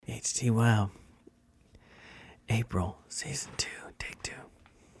HT Wow. April, Season 2, Take 2.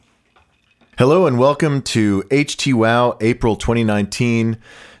 Hello and welcome to HT Wow, April 2019.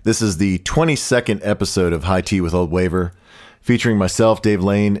 This is the 22nd episode of High Tea with Old Waver, featuring myself, Dave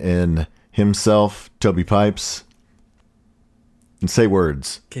Lane, and himself, Toby Pipes. And say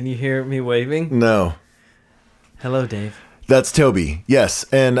words. Can you hear me waving? No. Hello, Dave. That's Toby, yes.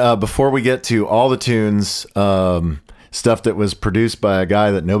 And before we get to all the tunes, stuff that was produced by a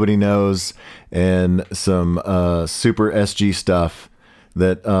guy that nobody knows, and some super SG stuff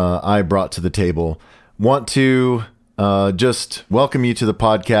that I brought to the table, want to just welcome you to the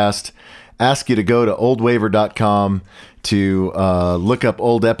podcast, ask you to go to oldwaver.com to look up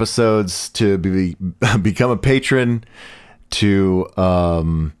old episodes, to become a patron, to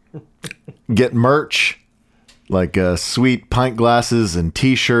get merch, like sweet pint glasses and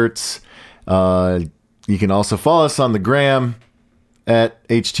t-shirts. You can also follow us on the gram at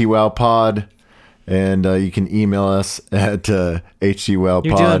HTWowPod, and you can email us at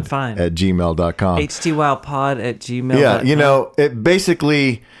HTWowPod@gmail.com. HTWowPod@gmail.com. Yeah, you know,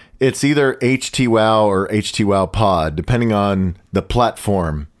 it's either HTWow or HTWowPod, depending on the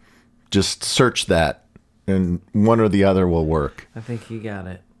platform. Just search that, and one or the other will work. I think you got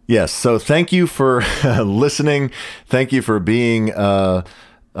it. Yes, so thank you for listening. Thank you for being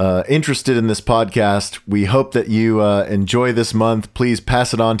interested in this podcast. We hope that you enjoy this month. Please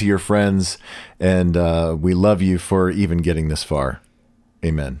pass it on to your friends, and we love you for even getting this far.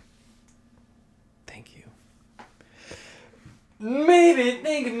 Amen. Thank you. Maybe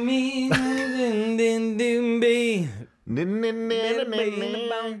think of me.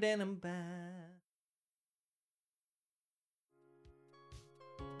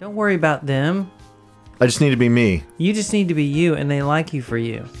 Don't worry about them. I just need to be me. You just need to be you, and they like you for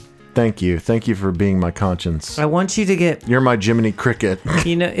you. Thank you. Thank you for being my conscience. I want you to get... You're my Jiminy Cricket.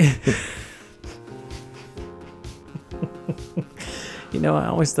 You know... You know, I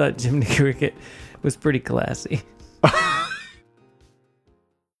always thought Jiminy Cricket was pretty classy.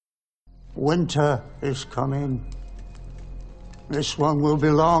 Winter is coming. This one will be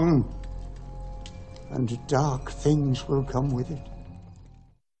long, and dark things will come with it.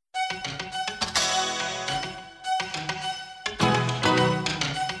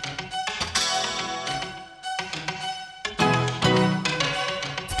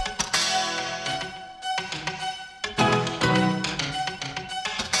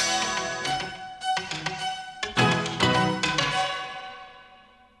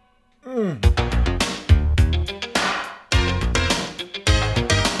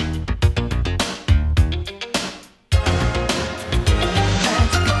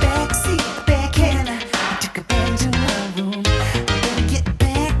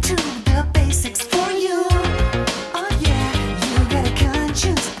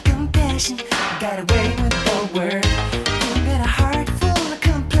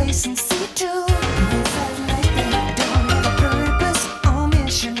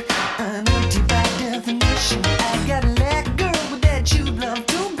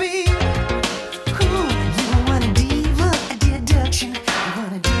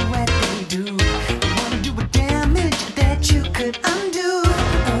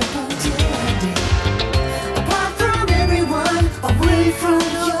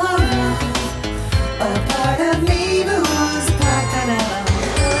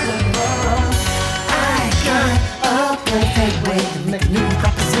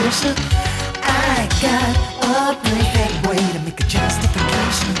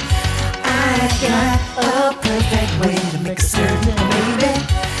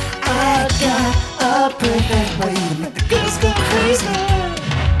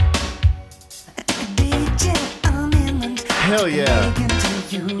 Hell yeah.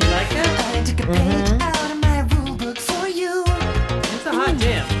 You like that? It's a hot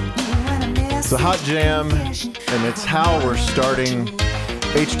jam. It's a hot jam, and it's how we're starting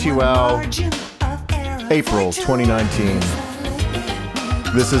HTWow April 2019.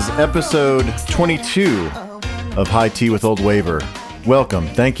 This is episode 22 of High Tea with Old Waver. Welcome.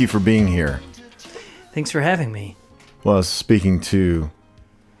 Thank you for being here. Thanks for having me. Well, I was speaking to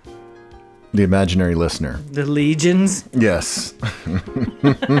the imaginary listener. The legions. Yes.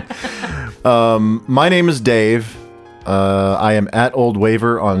 My name is Dave. I am at Old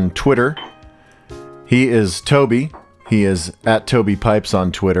Waver on Twitter. He is Toby. He is at Toby Pipes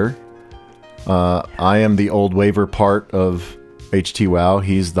on Twitter. I am the Old Waver part of HTWow.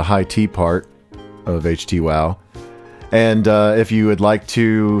 He's the High Tea part of HTWow. And if you would like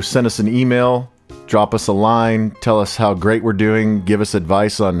to send us an email, drop us a line, tell us how great we're doing, give us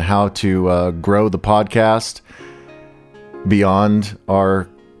advice on how to grow the podcast beyond our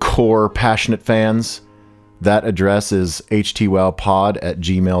core passionate fans, that address is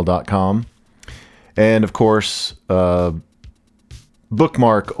htwowpod@gmail.com. And of course,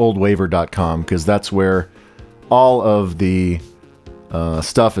 bookmark oldwaver.com, because that's where all of the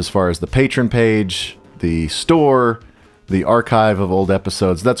stuff as far as the patron page, the store, the archive of old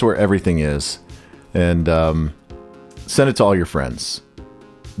episodes, that's where everything is. And send it to all your friends.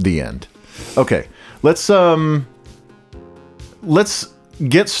 The end. Okay, let's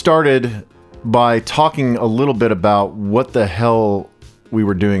get started by talking a little bit about what the hell we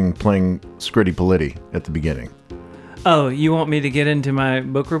were doing playing Scritti Politti at the beginning. Oh, you want me to get into my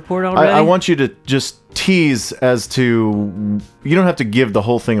book report already? I want you to just tease as to... You don't have to give the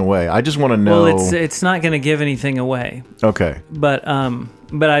whole thing away. I just want to know... Well, it's not going to give anything away. Okay. But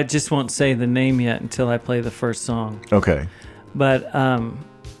I just won't say the name yet until I play the first song. Okay. But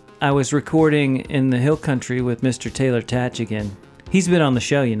I was recording in the Hill Country with Mr. Taylor Tatch again. He's been on the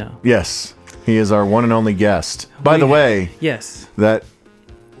show, you know. Yes. He is our one and only guest. By the way... Yes. That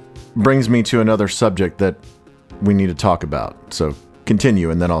brings me to another subject that we need to talk about. So continue,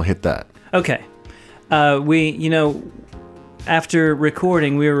 and then I'll hit that. Okay. After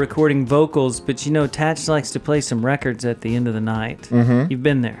recording, we were recording vocals, but Tatch likes to play some records at the end of the night. Mm-hmm. You've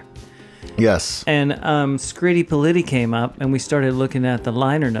been there. Yes. And Scritti Politti came up, and we started looking at the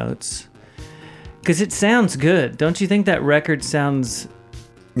liner notes. Because it sounds good. Don't you think that record sounds...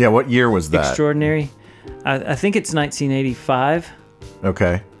 Yeah, what year was that? Extraordinary. I think it's 1985.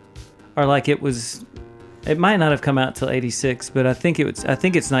 Okay. Or like it was... It might not have come out till 86, but I think it's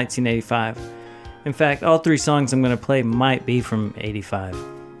 1985. In fact, all three songs I'm going to play might be from 85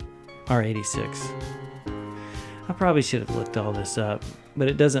 or 86. I probably should have looked all this up, but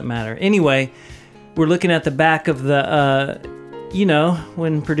it doesn't matter. Anyway, we're looking at the back of the,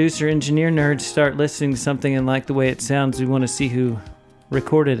 when producer engineer nerds start listening to something and like the way it sounds, we want to see who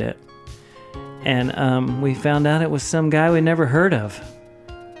recorded it. And we found out it was some guy we never heard of.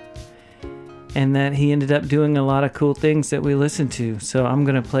 And that he ended up doing a lot of cool things that we listened to. So I'm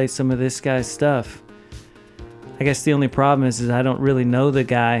going to play some of this guy's stuff. I guess the only problem is I don't really know the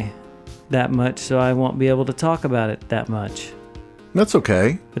guy that much, so I won't be able to talk about it that much. That's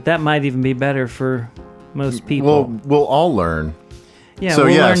okay. But that might even be better for most people. We'll all learn. Yeah, so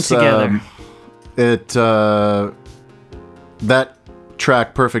we'll learn together. That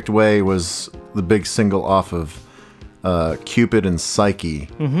track, Perfect Way, was the big single off of Cupid and Psyche.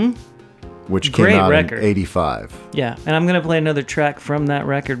 Mm-hmm. Which came out in 85. Yeah, and I'm going to play another track from that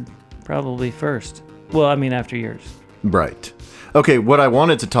record probably first. Well, I mean after yours. Right. Okay, what I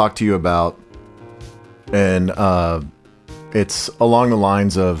wanted to talk to you about, and it's along the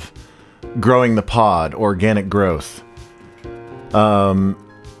lines of growing the pod, organic growth. I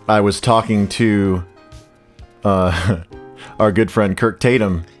was talking to our good friend Kirk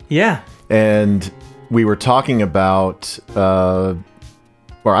Tatum. Yeah. And we were talking about...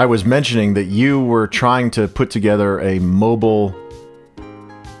 or I was mentioning that you were trying to put together a mobile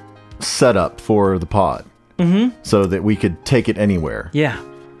setup for the pod. Mm-hmm. So that we could take it anywhere. Yeah.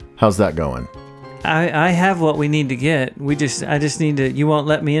 How's that going? I have what we need to get. I just need to... You won't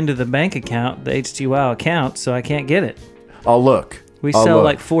let me into the bank account, the HTWOW account, so I can't get it. I'll look. I'll sell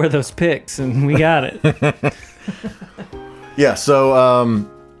like 4 of those picks, and we got it. Yeah, so...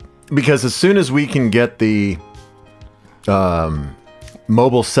 because as soon as we can get the...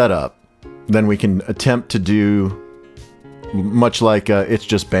 mobile setup, then we can attempt to do much like It's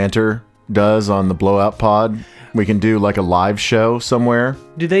Just Banter does on the Blowout Pod. We can do like a live show somewhere.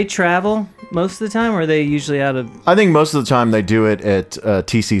 Do they travel most of the time, or are they usually out of... I think most of the time they do it at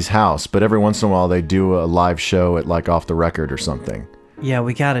TC's house, but every once in a while they do a live show at like Off the Record or something. Yeah,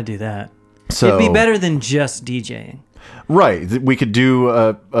 we got to do that. So, it'd be better than just DJing. Right. We could do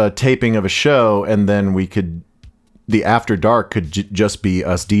a taping of a show, and then we could... The After Dark could just be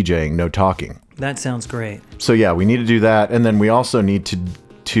us DJing, no talking. That sounds great. So yeah, we need to do that, and then we also need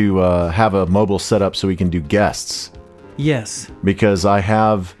to have a mobile setup so we can do guests. Yes. Because I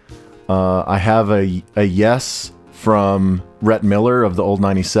have a yes from Rhett Miller of the Old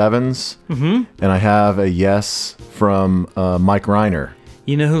 97s, mm-hmm. and I have a yes from Mike Reiner.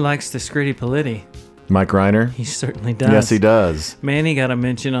 You know who likes the Scritti Politti? Mike Reiner? He certainly does. Yes, he does. Manny got a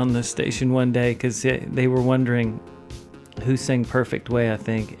mention on the station one day because they were wondering who sang Perfect Way, I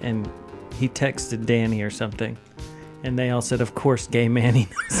think, and he texted Danny or something, and they all said, of course, Gay Manny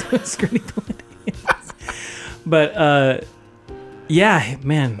knows what Scritti Politti is. But, yeah,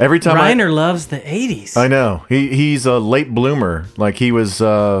 man. Every time Reiner loves the 80s. I know. He's a late bloomer. Like, he was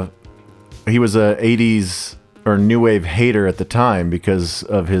a 80s or new wave hater at the time because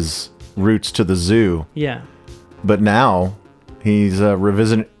of his roots to the Zoo. Yeah. But now He's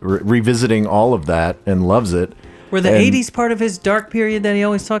revisiting all of that and loves it. Were the And- 80s part of his dark period that he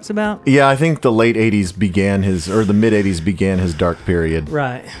always talks about? Yeah, I think the late 80s or the mid 80s began his dark period.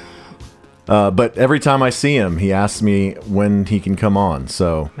 Right. But every time I see him, he asks me when he can come on.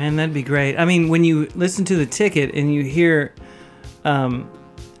 So Man, that'd be great. I mean, when you listen to the ticket and you hear a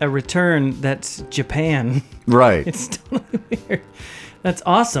return that's Japan, right. it's totally weird. That's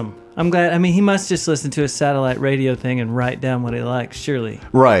awesome. I'm glad. I mean, he must just listen to a satellite radio thing and write down what he likes, surely.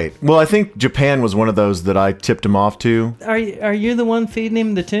 Right. Well, I think Japan was one of those that I tipped him off to. Are you the one feeding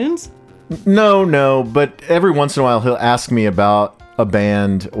him the tunes? No, but every once in a while he'll ask me about a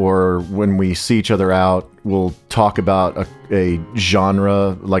band, or when we see each other out, we'll talk about a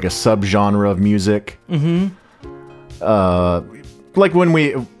genre, like a subgenre of music. Mm-hmm. Like when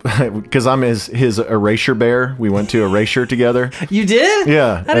because I'm his Erasure Bear, we went to Erasure together. You did?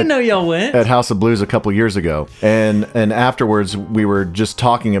 Yeah. I didn't know y'all went. At House of Blues a couple years ago. And afterwards we were just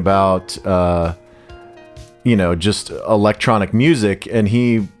talking about just electronic music, and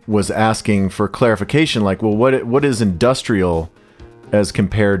he was asking for clarification, like, well, what is industrial as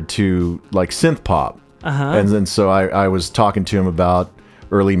compared to like synth pop? Uh-huh. And then so I was talking to him about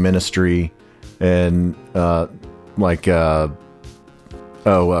early Ministry and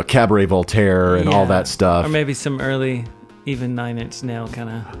Cabaret Voltaire and all that stuff. Or maybe some early, even 9 Inch Nail kind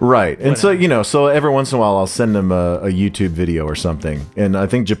of. Right. And so every once in a while I'll send him a YouTube video or something. And I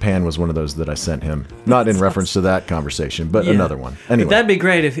think Japan was one of those that I sent him. Not in reference to that conversation, but another one. Anyway. That'd be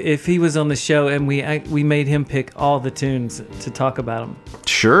great if he was on the show and we made him pick all the tunes to talk about them.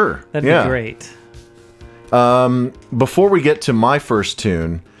 Sure. That'd be great. Before we get to my first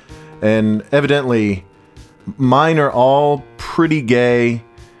tune, and evidently mine are all pretty gay.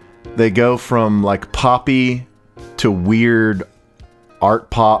 They go from like poppy to weird art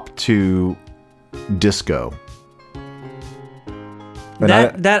pop to disco. And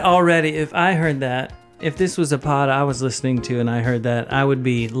that already, if I heard that, if this was a pod I was listening to and I heard that, I would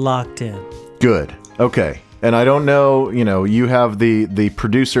be locked in. Good. Okay. And I don't know, you have the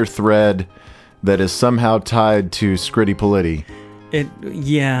producer thread that is somehow tied to Scritti Politti.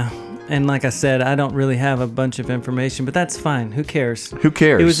 Yeah. And like I said, I don't really have a bunch of information, but that's fine. Who cares? Who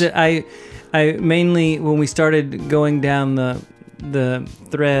cares? It was I mainly, when we started going down the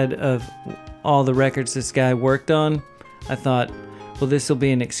thread of all the records this guy worked on, I thought, well, this will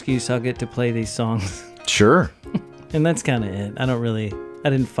be an excuse. I'll get to play these songs. Sure. And that's kind of it. I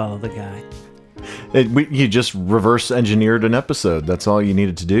didn't follow the guy. You just reverse engineered an episode. That's all you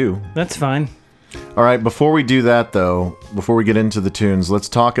needed to do. That's fine. All right, before we do that, though, before we get into the tunes, let's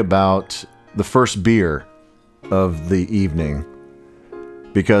talk about the first beer of the evening.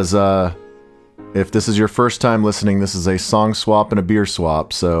 Because if this is your first time listening, this is a song swap and a beer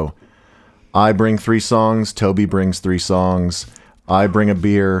swap. So I bring 3 songs, Toby brings 3 songs, I bring a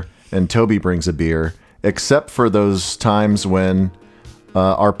beer, and Toby brings a beer, except for those times when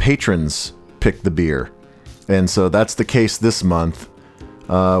our patrons pick the beer. And so that's the case this month.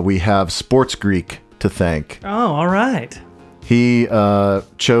 We have Sports Greek to thank. Oh, all right. He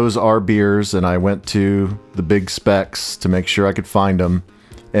chose our beers, and I went to the big specs to make sure I could find them.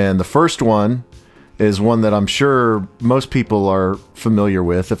 And the first one is one that I'm sure most people are familiar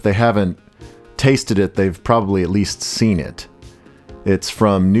with. If they haven't tasted it, they've probably at least seen it. It's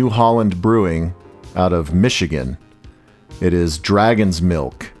from New Holland Brewing out of Michigan. It is Dragon's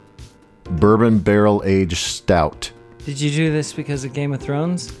Milk Bourbon Barrel Aged Stout. Did you do this because of Game of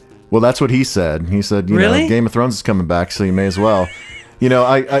Thrones? Well, that's what he said. He said, Really? Game of Thrones is coming back, so you may as well.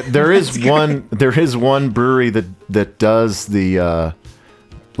 There is one brewery that does the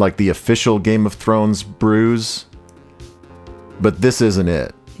the official Game of Thrones brews, but this isn't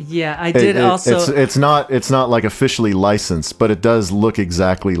it. Yeah, I did also. It's not like officially licensed, but it does look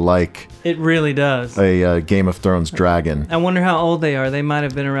exactly like It really does. a Game of Thrones dragon. I wonder how old they are. They might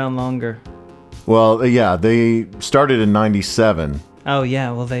have been around longer. Well, yeah, they started in 97. Oh,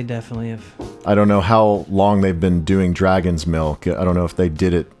 yeah. Well, they definitely have. I don't know how long they've been doing Dragon's Milk. I don't know if they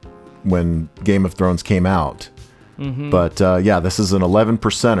did it when Game of Thrones came out. Mm-hmm. But yeah, this is an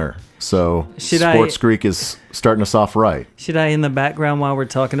 11%er. So Sports Greek is starting us off right. Should I, in the background while we're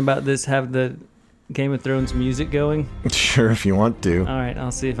talking about this, have the Game of Thrones music going? Sure, if you want to. All right,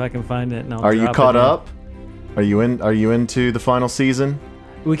 I'll see if I can find it. And I'll Are you drop caught it in. up? Are you into the final season?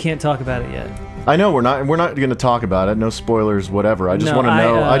 We can't talk about it yet. I know we're not going to talk about it. No spoilers, whatever. I just No, want to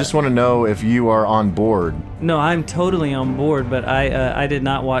know. I I just want to know if you are on board. No, I'm totally on board, but I did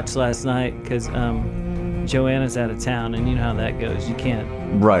not watch last night because Joanna's out of town, and you know how that goes. You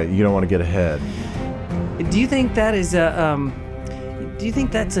can't. Right. You don't want to get ahead. Do you think that is a? Do you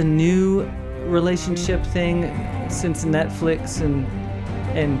think that's a new relationship thing since Netflix and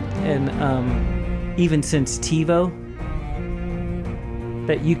even since TiVo,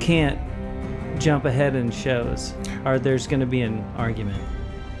 that you can't jump ahead in shows, or there's going to be an argument.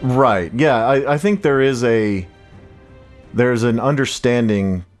 Right. Yeah, I think there's an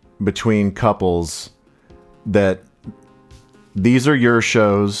understanding between couples that these are your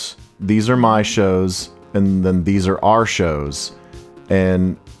shows, these are my shows, and then these are our shows.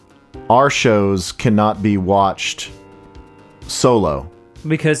 And our shows cannot be watched solo.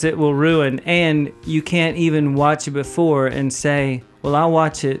 Because it will ruin, and you can't even watch it before and say, well, I'll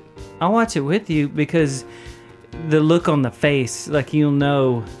watch it with you, because the look on the face, like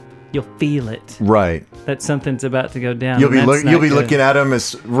you'll feel it. Right. That something's about to go down. You'll be looking at him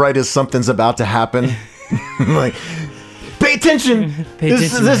as something's about to happen. Like, pay attention.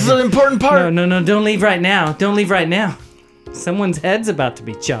 This is an important part. No, don't leave right now. Don't leave right now. Someone's head's about to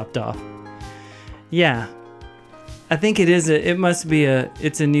be chopped off. Yeah. I think it's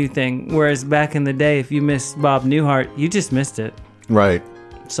a new thing. Whereas back in the day, if you missed Bob Newhart, you just missed it. Right.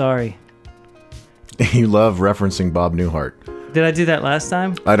 Sorry. You love referencing Bob Newhart. Did I do that last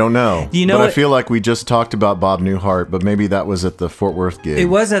time? I don't know. But I feel like we just talked about Bob Newhart, but maybe that was at the Fort Worth gig. It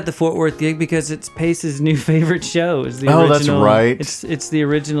was at the Fort Worth gig because it's Pace's new favorite show. Is the original, that's right. It's the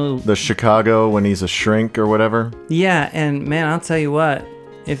original. The Chicago when he's a shrink or whatever. Yeah, and man, I'll tell you what.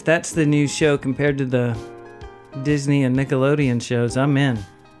 If that's the new show compared to the Disney and Nickelodeon shows, I'm in.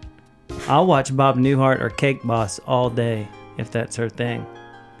 I'll watch Bob Newhart or Cake Boss all day if that's her thing.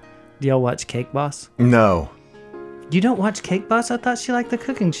 Do y'all watch Cake Boss? No. You don't watch Cake Boss? I thought she liked the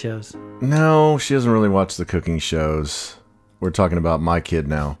cooking shows. No, she doesn't really watch the cooking shows. We're talking about my kid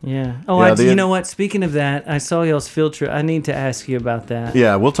now. Yeah. Oh, yeah, you know what? Speaking of that, I saw y'all's field trip. I need to ask you about that.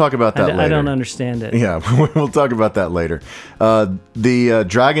 Yeah, we'll talk about that later. I don't understand it. Yeah, we'll talk about that later. The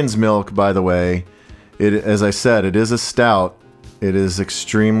Dragon's Milk, by the way, as I said, it is a stout. It is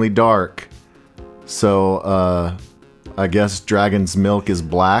extremely dark. So I guess Dragon's Milk is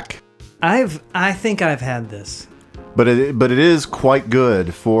black. I think I've had this. But it is quite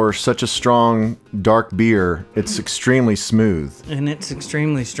good for such a strong dark beer. It's extremely smooth. And it's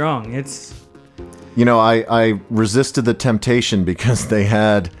extremely strong. It's I resisted the temptation because they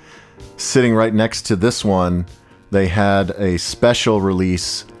had, sitting right next to this one, they had a special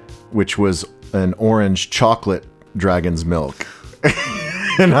release which was an orange chocolate Dragon's Milk.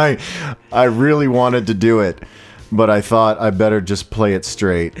 And I really wanted to do it, but I thought I better just play it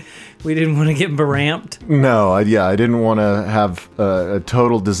straight. We didn't want to get beramped. No, I didn't want to have a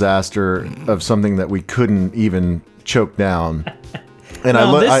total disaster of something that we couldn't even choke down. And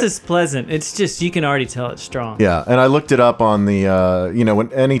this is pleasant. It's just, you can already tell it's strong. Yeah, and I looked it up on the,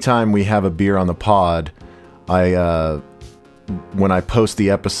 anytime we have a beer on the pod, when I post the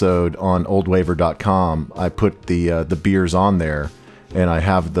episode on oldwaver.com, I put the beers on there, and I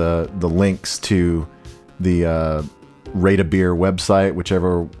have the links to the Rate a Beer website,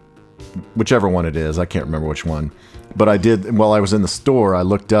 whichever one it is. I can't remember which one. But I did, while I was in the store, I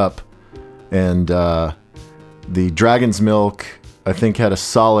looked up, and the Dragon's Milk, I think, had a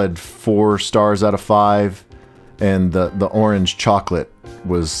solid 4 stars out of 5, and the orange chocolate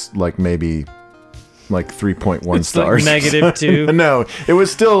was maybe 3.1 stars. Like -2. No, it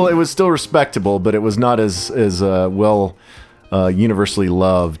was still respectable, but it was not as well universally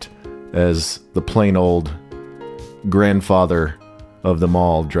loved as the plain old grandfather of them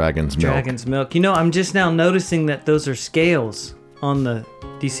all, Dragon's Milk. Dragon's Milk. I'm just now noticing that those are scales on the...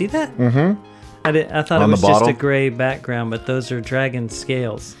 Do you see that? Mm-hmm. I thought it was just a gray background, but those are dragon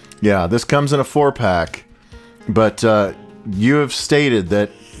scales. Yeah, this comes in a 4-pack, but you have stated that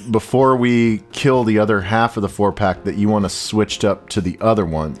before we kill the other half of the 4-pack that you want to switch up to the other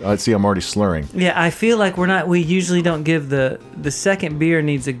one. I see I'm already slurring. Yeah, I feel like we usually don't give the second beer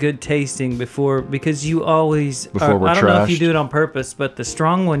needs a good tasting because you always... Before we're I don't trashed. know if you do it on purpose, but the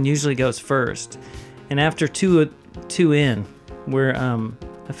strong one usually goes first. And after two in,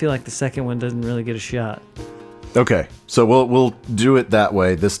 I feel like the second one doesn't really get a shot. Okay, so we'll do it that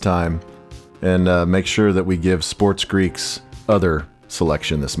way this time, and make sure that we give Sports Greek's other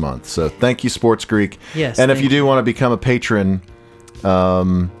selection this month. So thank you, Sports Greek. Yes. And if you do want to become a patron,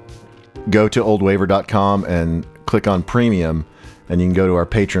 go to oldwaver.com and click on Premium, and you can go to our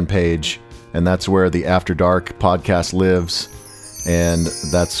patron page, and that's where the After Dark podcast lives, and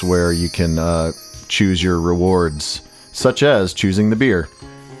that's where you can choose your rewards, such as choosing the beer.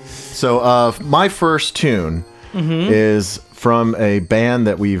 So my first tune is from a band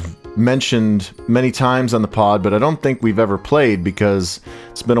that we've mentioned many times on the pod, but I don't think we've ever played because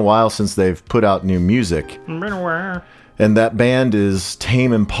it's been a while since they've put out new music. And that band is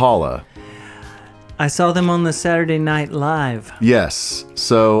Tame Impala. I saw them on the Saturday Night Live. Yes.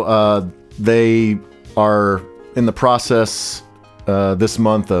 So they are in the process this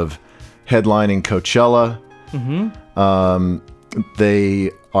month of headlining Coachella.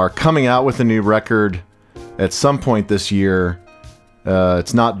 They are coming out with a new record at some point this year.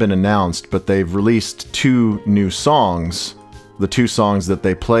 It's not been announced, but they've released 2 new songs. The 2 songs that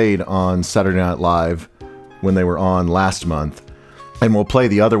they played on Saturday Night Live when they were on last month. And we'll play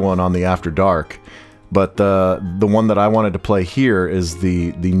the other one on the After Dark. But the one that I wanted to play here is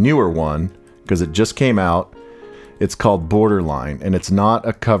the newer one, because it just came out. It's called Borderline, and it's not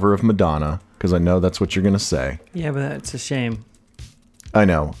a cover of Madonna, because I know that's what you're going to say. Yeah, but that's a shame. I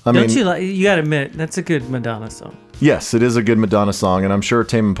know. You gotta admit, that's a good Madonna song. Yes, it is a good Madonna song, and I'm sure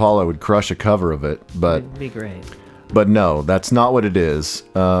Tame Impala would crush a cover of it. But It'd be great. But no, that's not what it is.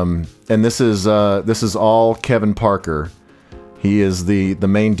 And this is all Kevin Parker. He is the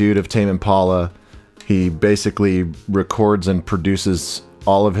main dude of Tame Impala. He basically records and produces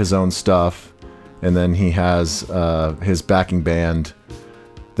all of his own stuff, and then he has his backing band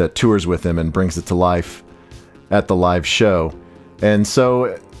that tours with him and brings it to life at the live show. And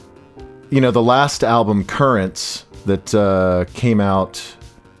so, the last album, Currents, that came out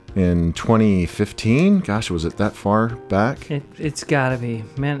in 2015. Gosh, was it that far back? It's gotta be.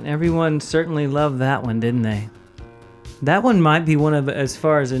 Man, everyone certainly loved that one, didn't they? That one might be one of, as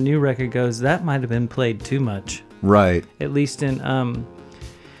far as a new record goes, that might have been played too much. Right. At least in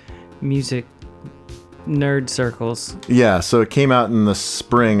music nerd circles. Yeah, so it came out in the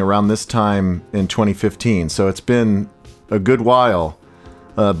spring around this time in 2015. So it's been a good while.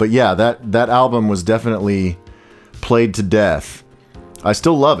 But yeah, that album was definitely played to death. I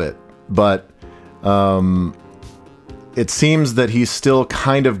still love it, but it seems that he's still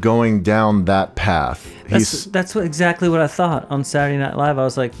kind of going down that path. That's exactly what I thought on Saturday Night Live. I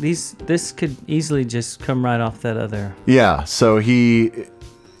was like, this could easily just come right off that other. Yeah, so he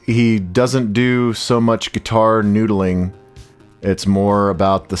doesn't do so much guitar noodling. It's more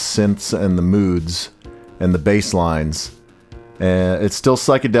about the synths and the moods and the bass lines. And it's still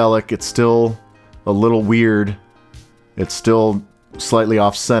psychedelic. It's still a little weird. It's still slightly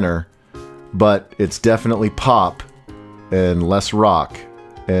off center, but it's definitely pop and less rock.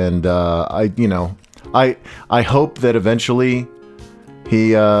 And I hope that eventually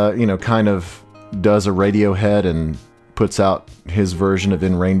he kind of does a Radiohead and puts out his version of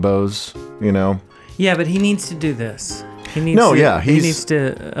In Rainbows. Yeah, but he needs to do this. He needs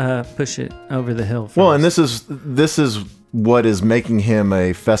to push it over the hill. Well, and this is what is making him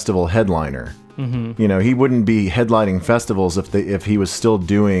a festival headliner. Mm-hmm. He wouldn't be headlining festivals if he was still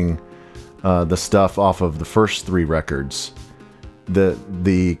doing the stuff off of the first 3 records.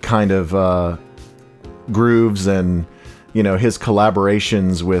 The kind of grooves and his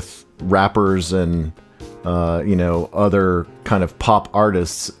collaborations with rappers and other kind of pop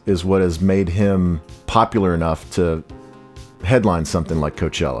artists is what has made him popular enough to headline something like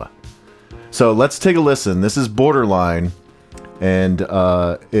Coachella. So let's take a listen. This is Borderline, and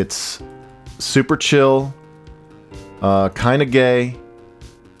it's super chill, kind of gay,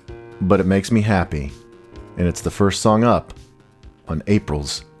 but it makes me happy. And it's the first song up on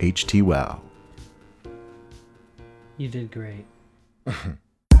April's HT Wow. You did great.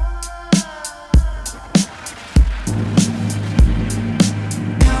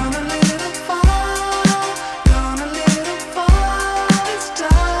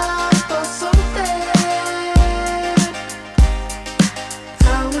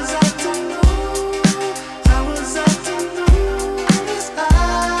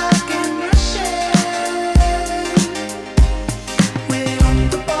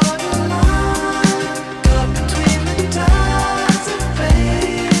 Between the stars and fade.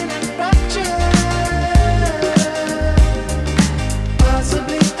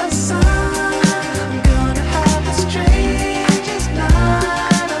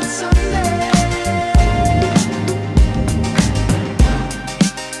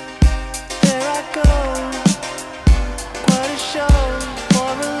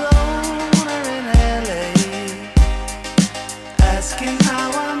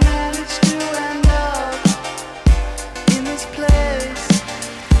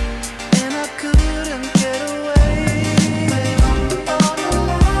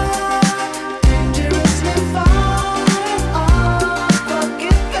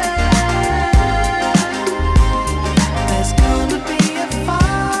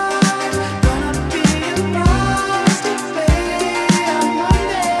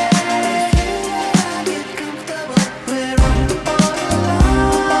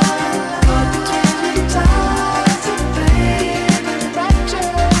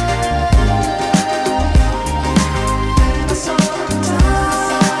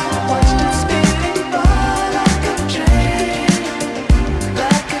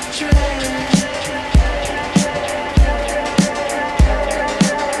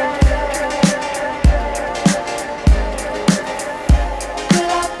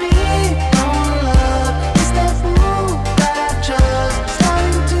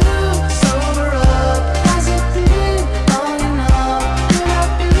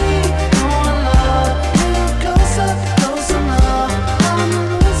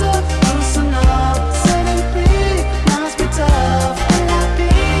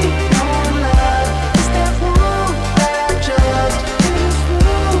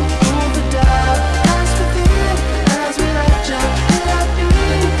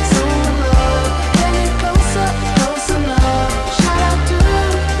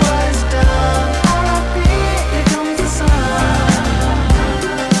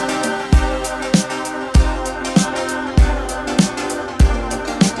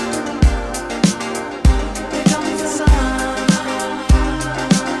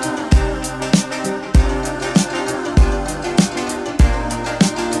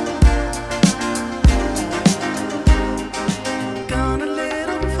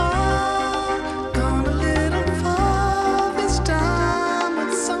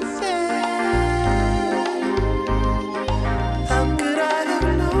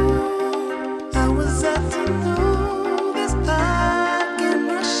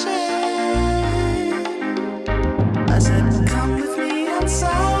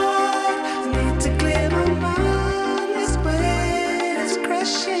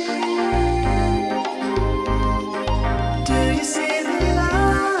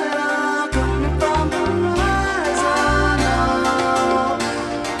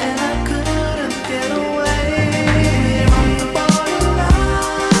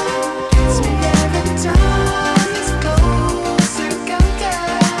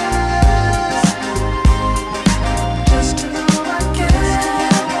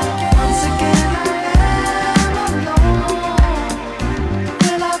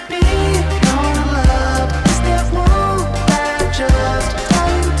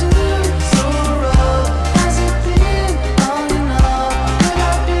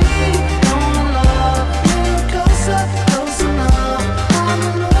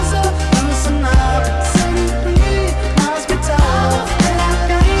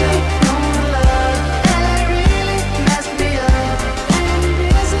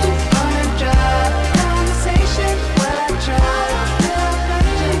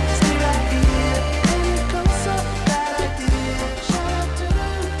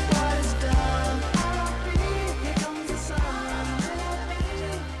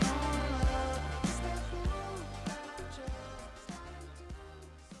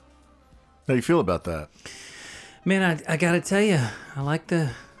 How do you feel about that? Man, I gotta tell you, I like of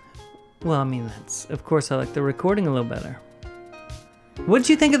course I like the recording a little better. What did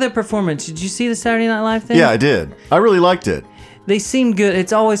you think of the performance? Did you see the Saturday Night Live thing? Yeah, I did. I really liked it. They seemed good.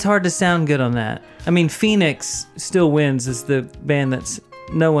 It's always hard to sound good on that. I mean, Phoenix still wins as the band that's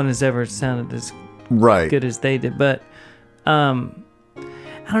no one has ever sounded as good as they did. But I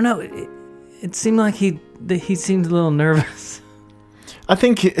don't know. It seemed like he seemed a little nervous. I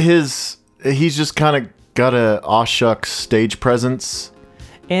think he's just kind of got a aw shucks stage presence.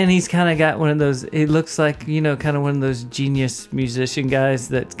 And he's kind of got one of those, it looks like, kind of one of those genius musician guys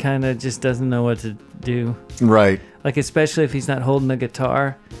that kind of just doesn't know what to do. Right. Like, especially if he's not holding a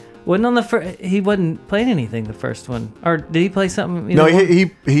guitar. He wasn't playing anything the first one. Or did he play something? No,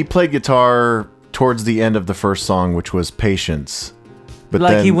 he played guitar towards the end of the first song, which was Patience.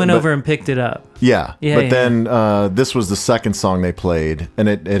 But he went over and picked it up. Yeah. Then this was the second song they played, and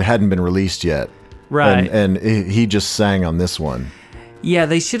it hadn't been released yet. Right. And he just sang on this one. Yeah,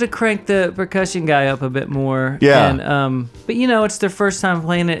 they should have cranked the percussion guy up a bit more. Yeah. And but it's their first time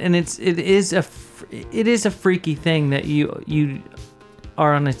playing it, and it is a freaky thing that you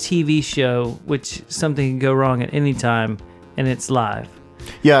are on a TV show, which something can go wrong at any time, and it's live.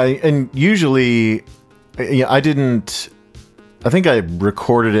 Yeah, and usually, I think I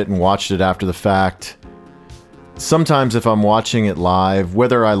recorded it and watched it after the fact. Sometimes if I'm watching it live,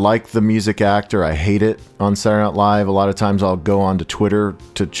 whether I like the music act or I hate it on Saturday Night Live, a lot of times I'll go onto Twitter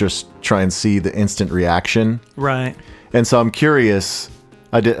to just try and see the instant reaction. Right. And so I'm curious.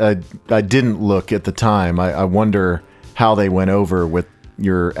 I didn't look at the time. I wonder how they went over with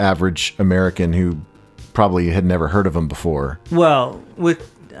your average American who probably had never heard of them before. Well,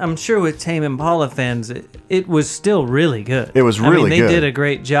 I'm sure with Tame Impala fans, it was still really good. It was really good. They did a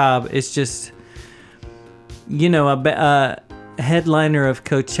great job. It's just, a headliner of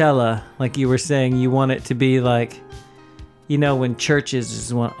Coachella, like you were saying, you want it to be like, when Churches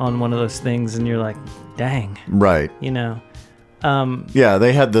is on one of those things and you're like, dang. Right. Yeah,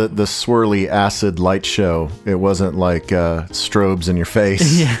 they had the swirly acid light show. It wasn't like strobes in your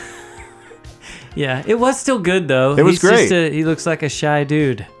face. Yeah. Yeah, it was still good, though. It was great. He looks like a shy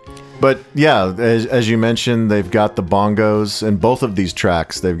dude. But yeah, as you mentioned, they've got the bongos in both of these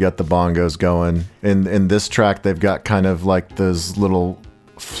tracks. They've got the bongos going. In this track, they've got kind of like those little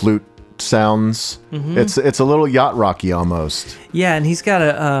flute sounds. Mm-hmm. It's a little yacht rocky almost. Yeah, and he's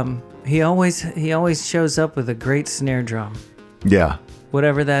got he always shows up with a great snare drum. Yeah.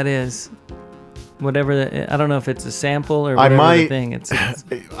 Whatever that is. I don't know if it's a sample or whatever the thing.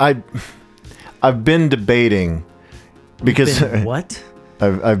 I've been debating because what?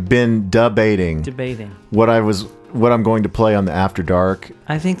 I've been debating what I'm going to play on the After Dark.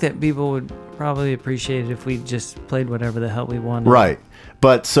 I think that people would probably appreciate it if we just played whatever the hell we wanted. Right.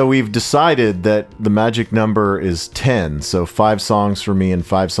 But so we've decided that the magic number is 10. So 5 songs for me and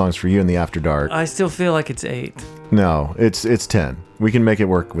 5 songs for you in the After Dark. I still feel like it's 8. No, it's 10. We can make it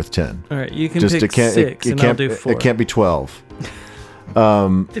work with 10. All right, you can pick 6 and I'll do 4. It can't be 12.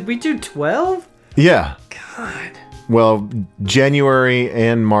 Did we do 12? Yeah. God. Well, January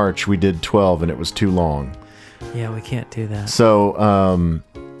and March we did 12 and it was too long. Yeah, we can't do that. So,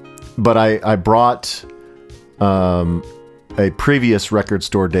 but I brought a previous Record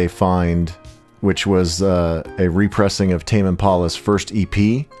Store Day find, which was a repressing of Tame Impala's first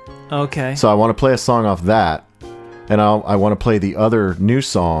EP. Okay. So I want to play a song off that, and I want to play the other new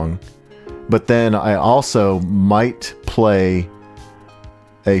song, but then I also might play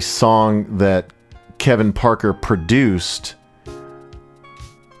a song that Kevin Parker produced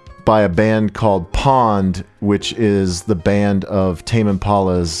by a band called Pond, which is the band of Tame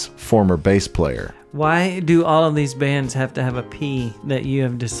Impala's former bass player. Why do all of these bands have to have a P that you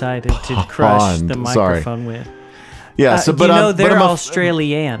have decided to crush the microphone with? Yeah, so but they're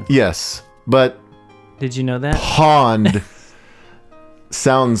Australian. Yes, but did you know that? Pond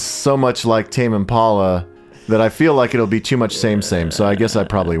sounds so much like Tame Impala that I feel like it'll be too much same. So I guess I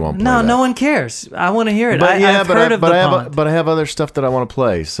probably won't play that. No one cares. I want to hear it. But I've heard of the Pond. But I have other stuff that I want to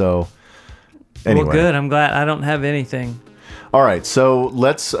play. So anyway. Well, good. I'm glad I don't have anything. All right, so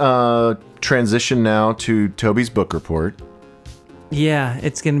let's transition now to Toby's book report. Yeah,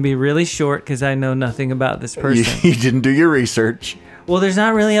 it's going to be really short because I know nothing about this person. You didn't do your research. Well, there's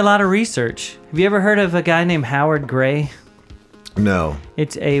not really a lot of research. Have you ever heard of a guy named Howard Gray? No.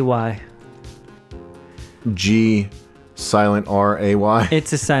 It's A-Y. G, silent R-A-Y?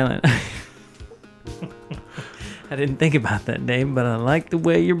 It's a silent. I didn't think about that name, but I like the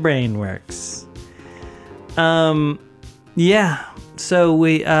way your brain works. Yeah. So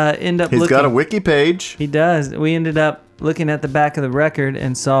we end up He's got a wiki page. He does. We ended up looking at the back of the record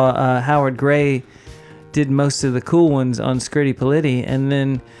and saw Howard Gray did most of the cool ones on Scritti Politti, and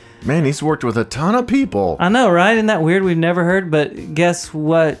then Man, he's worked with a ton of people. I know, right? Isn't that weird? We've never heard, but guess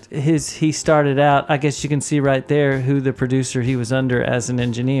what? He started out. I guess you can see right there who the producer he was under as an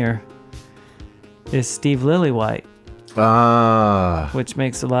engineer is Steve Lillywhite. Ah. Which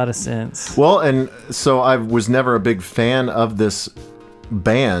makes a lot of sense. Well, and so I was never a big fan of this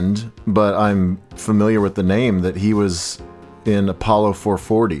band, but I'm familiar with the name that he was in Apollo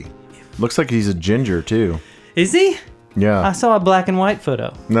 440. Looks like he's a ginger, too. Is he? Yeah. I saw a black and white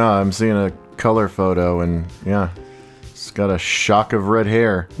photo. No, I'm seeing a color photo, and yeah, he's got a shock of red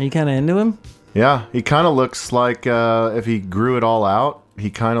hair. Are you kind of into him? Yeah, he kind of looks like, if he grew it all out, he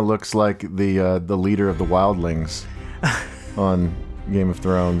kind of looks like the leader of the Wildlings on Game of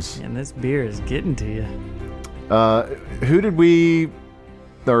Thrones. And this beer is getting to you. Who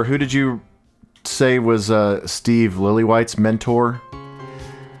did you say was Steve Lillywhite's mentor?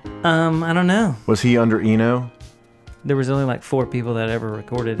 I don't know. Was he under Eno? There was only like 4 people that ever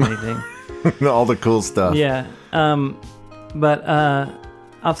recorded anything. All the cool stuff. Yeah. But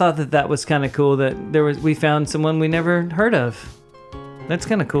I thought that was kind of cool that we found someone we never heard of. That's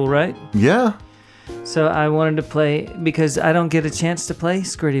kind of cool, right? Yeah. So I wanted to play, because I don't get a chance to play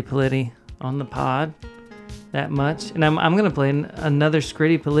Scritti Politti on the pod that much. And I'm going to play another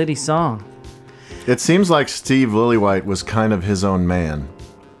Scritti Politti song. It seems like Steve Lillywhite was kind of his own man.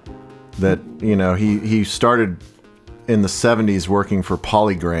 That, you know, he started in the 70s working for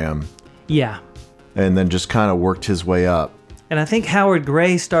Polygram. Yeah. And then just kind of worked his way up. And I think Howard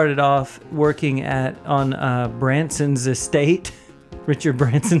Gray started off working on Branson's estate, Richard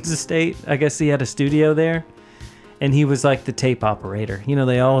Branson's estate. I guess he had a studio there. And he was like the tape operator. You know,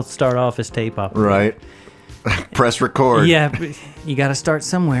 they all start off as tape operators. Right. Press record. Yeah, but you got to start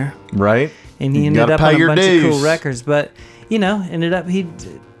somewhere. Right. And he ended up on a bunch of cool records. But, you know, he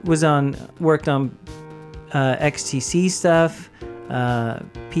worked on XTC stuff,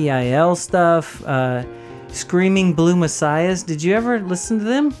 PIL stuff, Screaming Blue Messiahs. Did you ever listen to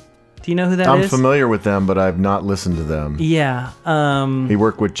them? Do you know who that is? I'm familiar with them, but I've not listened to them. Yeah. He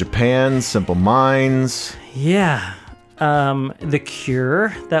worked with Japan, Simple Minds. Yeah. The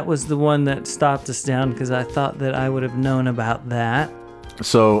Cure. That was the one that stopped us down, because I thought that I would have known about that.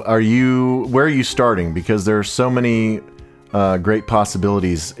 So where are you starting? Because there are so many great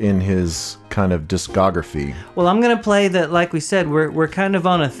possibilities in his kind of discography. Well, I'm going to play that, like we said, we're kind of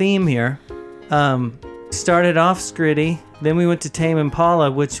on a theme here. Started off Scritti, then we went to Tame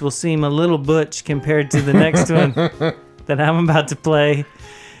Impala, which will seem a little butch compared to the next one that I'm about to play.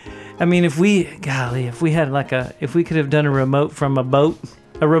 I mean, if we could have done a remote from a boat,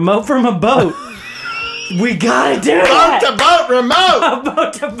 we gotta do that! Boat-to-boat remote! A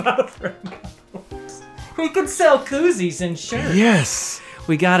boat-to-boat remote. We could sell koozies and shirts. Yes.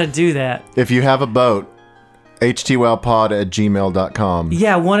 We gotta do that. If you have a boat, htwowpod@gmail.com.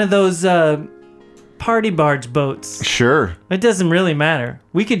 Yeah, one of those party barge boats. Sure. It doesn't really matter.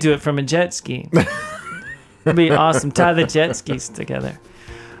 We could do it from a jet ski. It'd be awesome. Tie the jet skis together.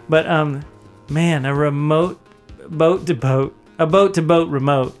 But man, a remote boat-to-boat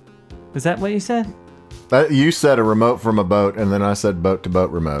remote. Is that what you said? You said a remote from a boat, and then I said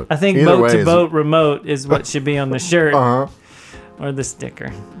boat-to-boat remote. I think boat-to-boat remote is what should be on the shirt. Uh-huh. Or the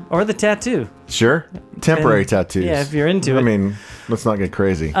sticker. Or the tattoo. Sure. Temporary tattoos. Yeah, if you're into it. I mean, let's not get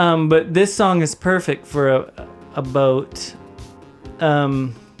crazy. But this song is perfect for a boat.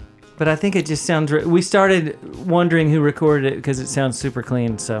 But I think it just sounds... We started wondering who recorded it because it sounds super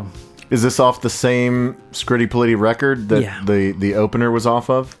clean, so... Is this off the same Scritti Politti record that the opener was off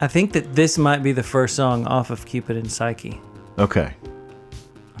of? I think that this might be the first song off of Cupid and Psyche. Okay.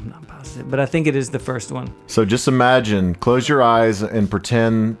 I'm not positive, but I think it is the first one. So just imagine, close your eyes and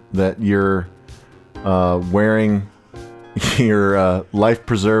pretend that you're wearing your life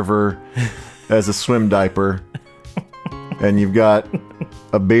preserver as a swim diaper, and you've got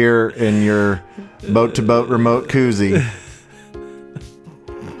a beer in your boat-to-boat remote koozie,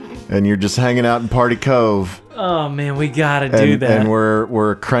 and you're just hanging out in Party Cove. Oh man, we gotta do that. And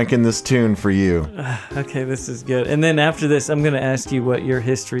we're cranking this tune for you. Okay, this is good. And then after this, I'm gonna ask you what your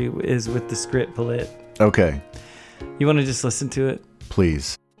history is with the Scritti Politti. Okay. You want to just listen to it?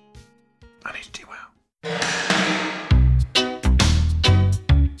 Please. On HTWOW.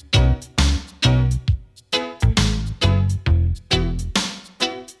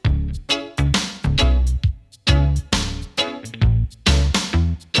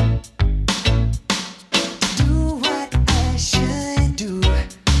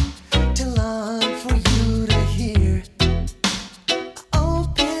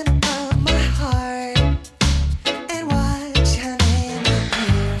 Open up my heart and watch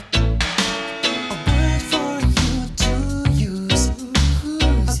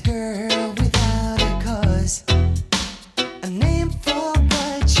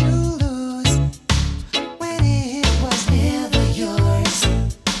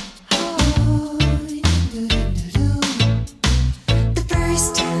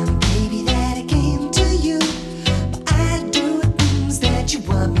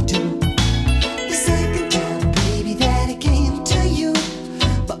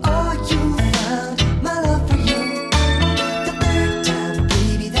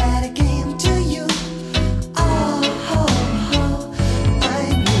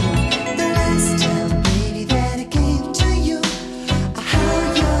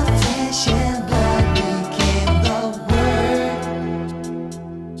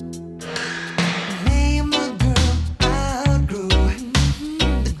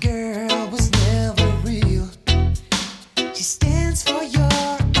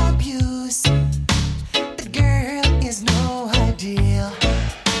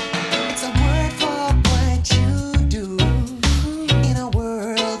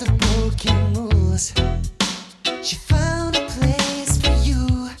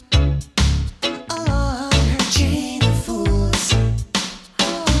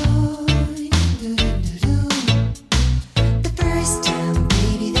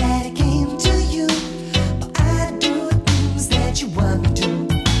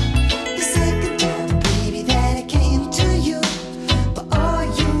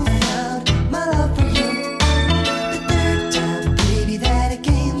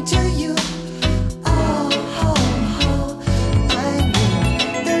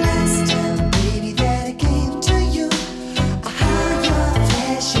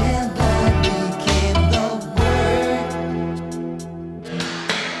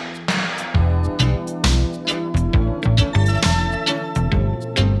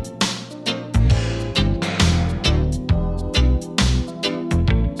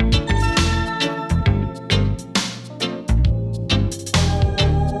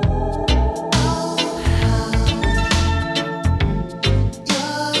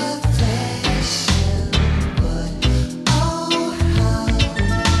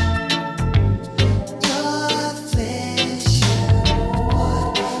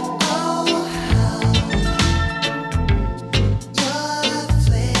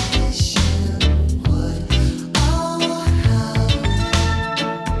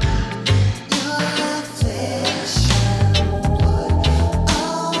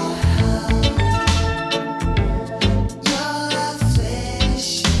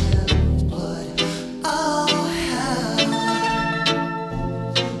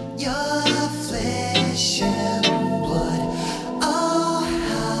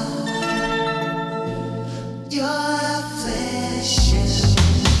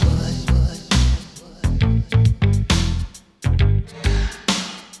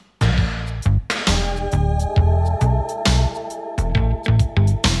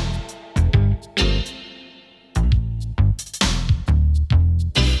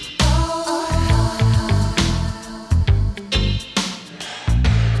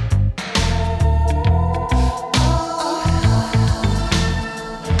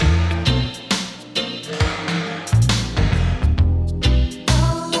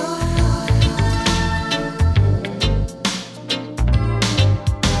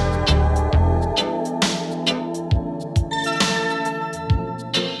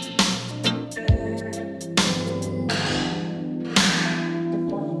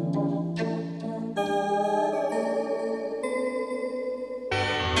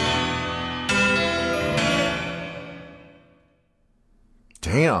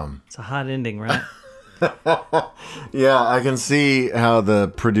Damn. It's a hot ending, right? Yeah, I can see how the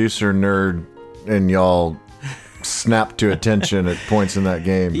producer nerd and y'all snapped to attention at points in that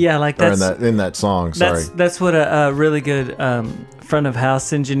game. Yeah, like or that's in that song. Sorry. That's what a really good front of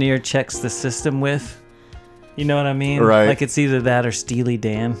house engineer checks the system with. You know what I mean? Right. Like it's either that or Steely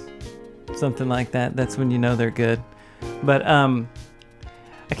Dan, something like that. That's when you know they're good. But I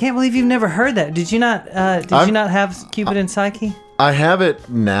can't believe you've never heard that. Did you not? Did you not have Cupid and Psyche? I have it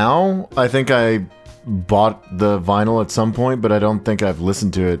now. I think I bought the vinyl at some point, but I don't think I've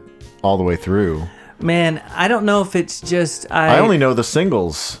listened to it all the way through. Man, I don't know if it's just I only know the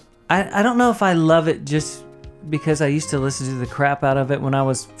singles. I don't know if I love it just because I used to listen to the crap out of it when I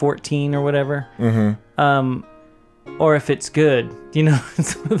was 14 or whatever. Mm-hmm. Or if it's good. You know,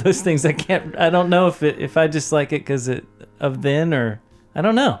 it's one of those things I don't know if I just like it because of then or I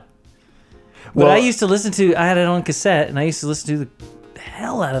don't know. But I used to I had it on cassette and I used to listen to the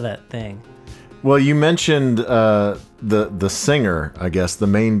hell out of that thing. Well, you mentioned the singer, I guess, the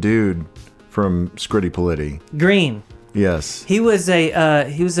main dude from Scritti Politti. Green. Yes. He was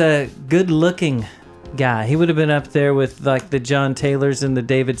a good-looking guy. He would have been up there with like the John Taylors and the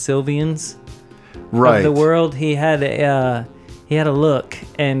David Sylvians of the world. He had a look,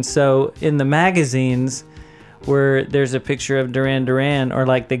 and so in the magazines where there's a picture of Duran Duran or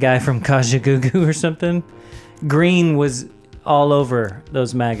like the guy from Kajagoogoo or something, Green was all over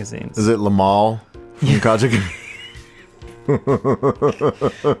those magazines. Is it Lamal from Kajagoogoo?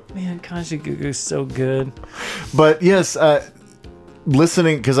 Man, Kajagoogoo's so good. But yes,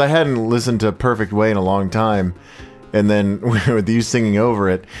 listening, because I hadn't listened to Perfect Way in a long time, and then with you singing over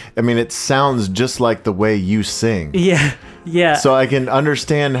it, I mean, it sounds just like the way you sing. Yeah, yeah. So I can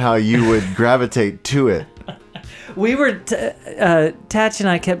understand how you would gravitate to it. We were, Tatch and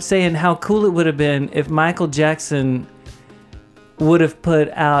I kept saying how cool it would have been if Michael Jackson would have put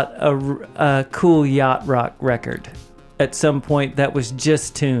out a cool yacht rock record at some point that was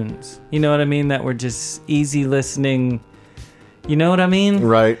just tunes. You know what I mean? That were just easy listening. You know what I mean?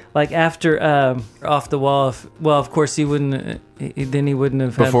 Right. Like after Off the Wall. Well, of course he wouldn't. Then he wouldn't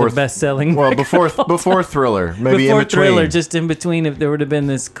have had the best-selling. Well, before Thriller, maybe before in between. Thriller, just in between. If there would have been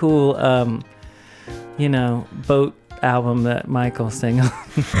this cool, boat album that Michael sang on.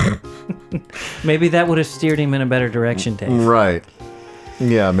 Maybe that would have steered him in a better direction, Dave. Right.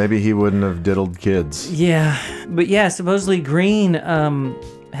 Yeah, maybe he wouldn't have diddled kids. Yeah. But yeah, supposedly Green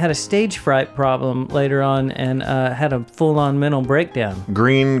had a stage fright problem later on and had a full-on mental breakdown.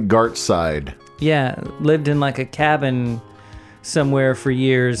 Green Gartside. Yeah, lived in like a cabin somewhere for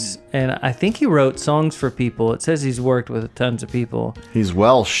years, and I think he wrote songs for people. It says he's worked with tons of people. He's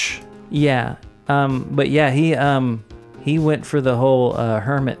Welsh. Yeah. But yeah, he went for the whole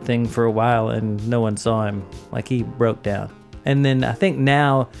hermit thing for a while, and no one saw him. Like, he broke down. And then I think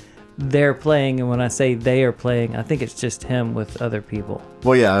now they're playing, and when I say they are playing, I think it's just him with other people.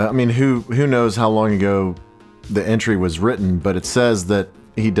 Well, yeah, I mean, who knows how long ago the entry was written, but it says that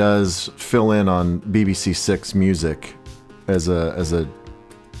he does fill in on BBC Six Music as a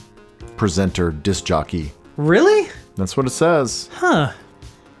presenter, disc jockey. Really? That's what it says. Huh.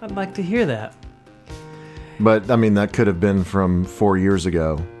 I'd like to hear that. But I mean, that could have been from 4 years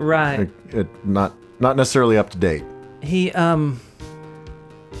ago. Right. Not necessarily up to date. He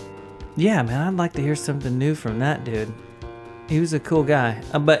yeah, man, I'd like to hear something new from that dude. He was a cool guy.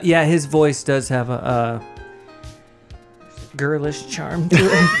 But yeah, his voice does have a girlish charm to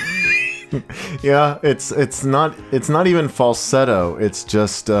it. Yeah, it's not even falsetto. It's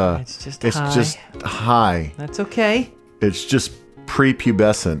just high. Just high. That's okay. It's just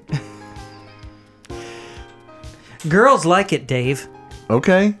prepubescent. Girls like it, Dave.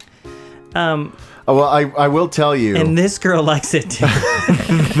 Okay. Well, I will tell you. And this girl likes it too.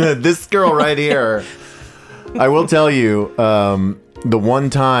 This girl right here. I will tell you, the one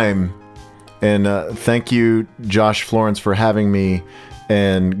time, and thank you, Josh Florence, for having me,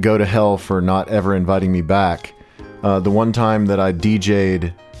 and go to hell for not ever inviting me back. The one time that I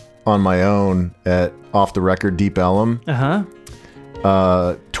DJ'd on my own at Off the Record Deep Ellum.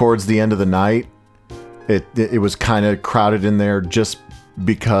 Towards the end of the night, it was kind of crowded in there just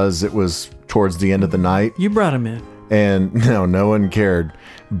because it was towards the end of the night. You brought him in. And no one cared.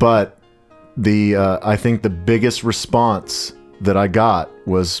 But I think the biggest response that I got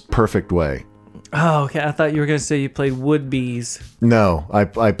was Perfect Way. Oh, okay. I thought you were going to say you played Wood Bees. No,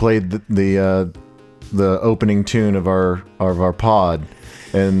 I played the opening tune of our pod,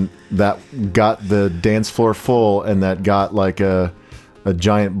 and that got the dance floor full, and that got like a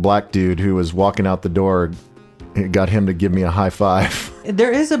giant black dude who was walking out the door. It got him to give me a high five.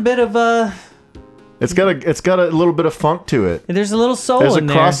 There is a bit of It's got a little bit of funk to it. There's a little soul There's a in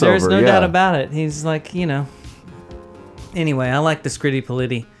there. crossover, There's no yeah. doubt about it. He's like, Anyway, I like the Scritti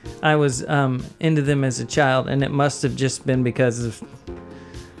Politti. I was into them as a child, and it must have just been because of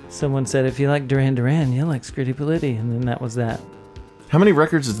someone said, if you like Duran Duran, you'll like Scritti Politti, and then that was that. How many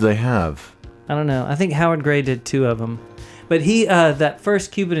records did they have? I don't know. I think Howard Gray did 2 of them. But he, that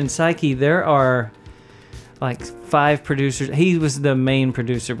first Cupid and Psyche, there are like 5 producers. He was the main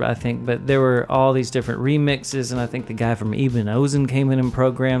producer, I think, but there were all these different remixes, and I think the guy from Eben Ozen came in and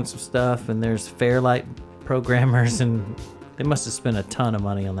programmed some stuff, and there's Fairlight programmers, and they must have spent a ton of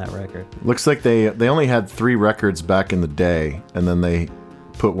money on that record. Looks like they only had 3 records back in the day, and then they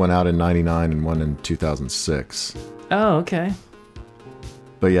put one out in 99 and one in 2006. Oh, okay.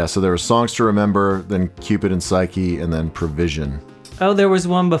 But yeah, so there were Songs to Remember, then Cupid and Psyche, and then Provision. Oh, there was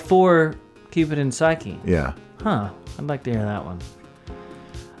one before Cupid and Psyche. Yeah. Huh. I'd like to hear that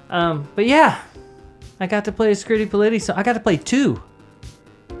one. But yeah, I got to play a Scritti Politti song. I got to play 2.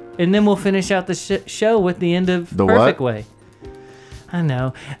 And then we'll finish out the show with the end of The Perfect what? Way. I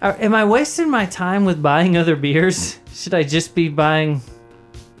know. Am I wasting my time with buying other beers? Should I just be buying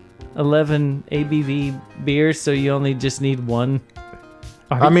 11 ABV beers so you only just need one?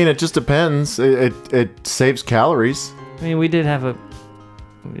 I mean, it just depends. It saves calories. I mean, we did have a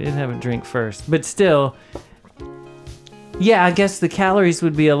drink first, but still, yeah, I guess the calories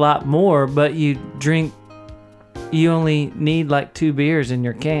would be a lot more, but you only need like 2 beers and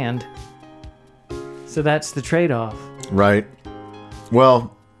you're canned. So that's the trade-off. Right.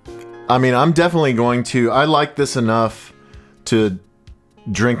 Well, I mean, I'm definitely going to... I like this enough to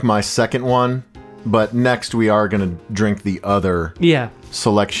drink my second one, but next we are going to drink the other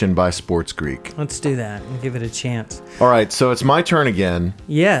selection by Sports Greek. Let's do that and give it a chance. All right, so it's my turn again.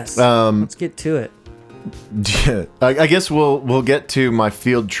 Yes. Let's get to it. I guess we'll get to my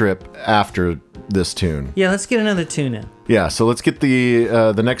field trip after this tune. Yeah, let's get another tune in. Yeah, so let's get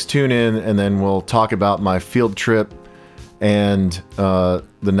the next tune in, and then we'll talk about my field trip and the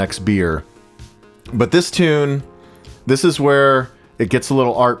next beer. But this tune, this is where it gets a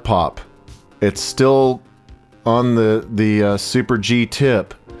little art pop. It's still on the Super G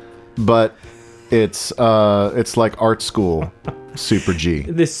tip, but it's like art school Super G.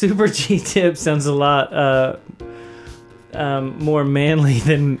 The Super G tip sounds a lot more manly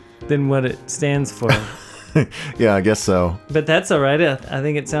than what it stands for. Yeah, I guess so. But that's all right. I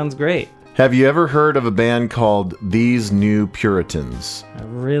think it sounds great. Have you ever heard of a band called These New Puritans? I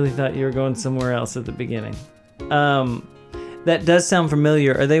really thought you were going somewhere else at the beginning. That does sound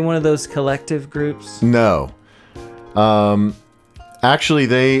familiar. Are they one of those collective groups? No. Actually,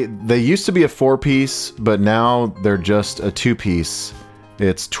 they used to be a 4-piece, but now they're just a 2-piece.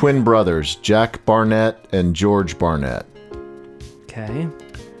 It's twin brothers, Jack Barnett and George Barnett. Okay.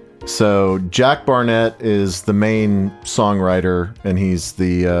 So Jack Barnett is the main songwriter, and he's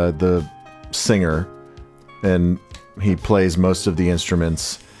the singer, and he plays most of the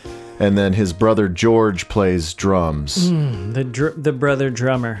instruments. And then his brother George plays drums. The brother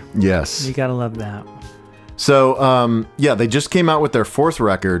drummer. Yes. You gotta love that. So, yeah, they just came out with their 4th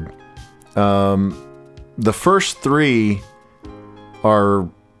record. The first 3 are,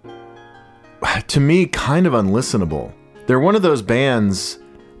 to me, kind of unlistenable. They're one of those bands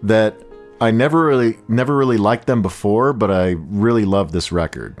that I never really liked them before, but I really love this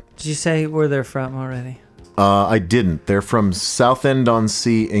record. Did you say where they're from already? I didn't. They're from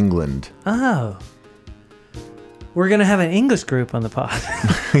Southend-on-Sea, England. Oh. We're going to have an English group on the pod.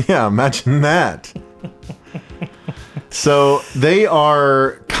 Yeah, imagine that. So they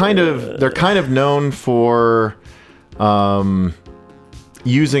are they're kind of known for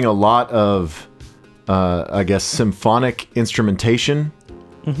using a lot of, I guess, symphonic instrumentation.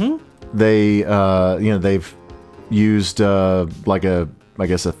 Mm-hmm. They've used like a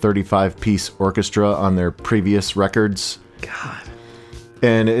 35-piece orchestra on their previous records. God.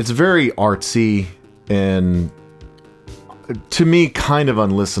 And it's very artsy and, to me, kind of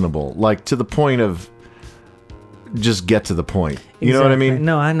unlistenable. Like, to the point of just get to the point. You know what I mean?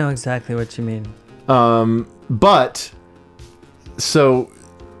 No, I know exactly what you mean. But, so,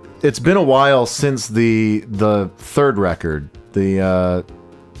 it's been a while since the 3rd record. The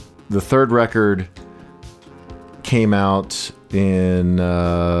 3rd record came out in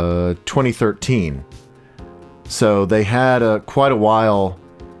 2013. So they had quite a while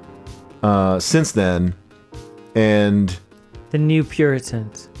since then, and The New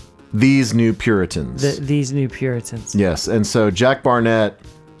Puritans. These New Puritans. These New Puritans. Yes, and so Jack Barnett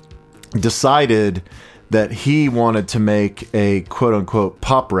decided that he wanted to make a quote-unquote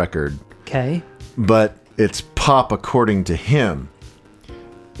pop record. Okay. But it's pop according to him.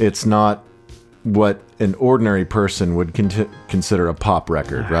 It's not what an ordinary person would consider a pop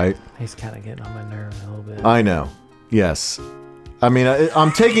record, right? He's kind of getting on my nerve a little bit. I know. Yes. I mean,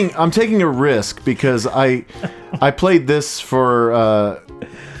 I'm taking a risk because I played this for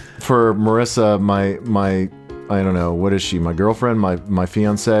Marissa, my I don't know, what is she? My girlfriend, my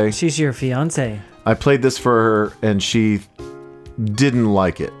fiance. She's your fiance. I played this for her and she didn't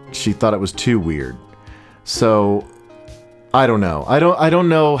like it. She thought it was too weird. So I don't know. I don't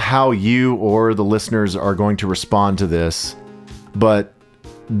know how you or the listeners are going to respond to this, but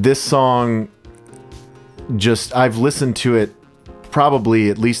this song, just, I've listened to it probably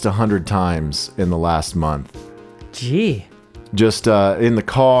at least 100 times in the last month. Gee. Just in the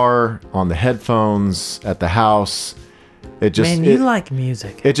car, on the headphones, at the house. It just, man, you like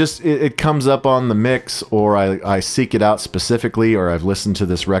music. It comes up on the mix, or I seek it out specifically, or I've listened to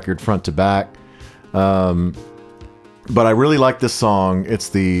this record front to back. But I really like this song. It's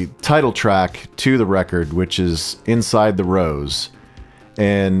the title track to the record, which is Inside the Rose.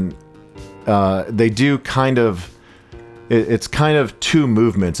 And they do kind of... It's kind of two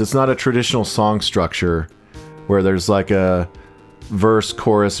movements. It's not a traditional song structure where there's like a verse,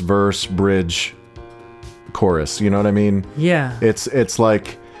 chorus, verse, bridge, chorus. You know what I mean? Yeah. It's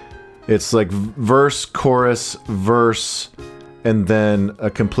like verse, chorus, verse, and then a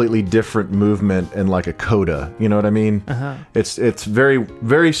completely different movement and like a coda. You know what I mean? Uh-huh. It's very,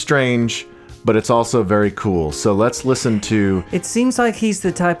 very strange, but it's also very cool. So let's listen to... It seems like he's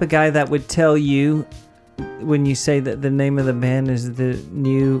the type of guy that would tell you when you say that the name of the band is the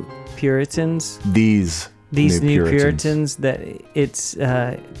New Puritans. These New Puritans, that it's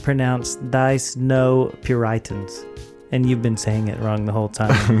pronounced Dice No Puritans. And you've been saying it wrong the whole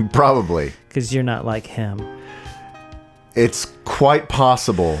time. Probably. Because you're not like him. It's quite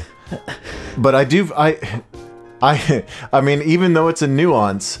possible. But I mean, even though it's a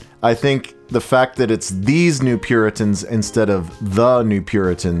nuance, I think the fact that it's these New Puritans instead of the New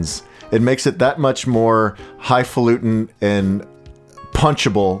Puritans, it makes it that much more highfalutin and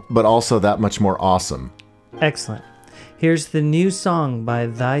punchable, but also that much more awesome. Excellent. Here's the new song by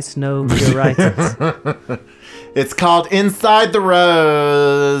Dice No Puritans. It's called Inside the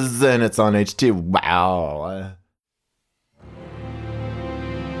Rose, and it's on H2. Wow.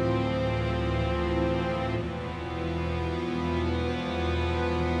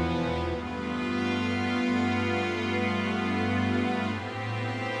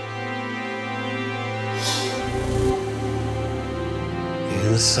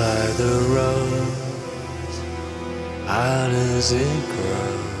 Inside the rose, how does it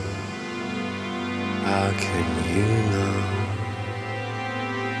grow? How can you know?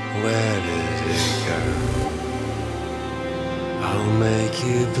 Where did it go? I'll make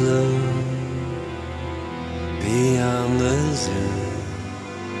you bloom beyond the zoo,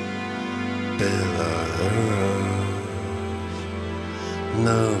 below the rose.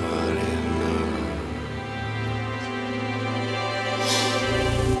 Nobody knows.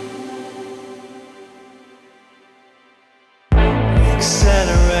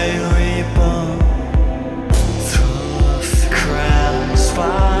 Accelerate, reborn through the crowd,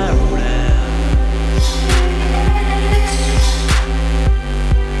 spiral down.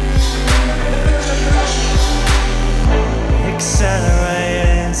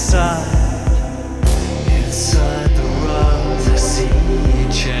 Accelerate inside the rose. I see you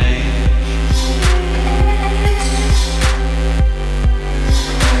change.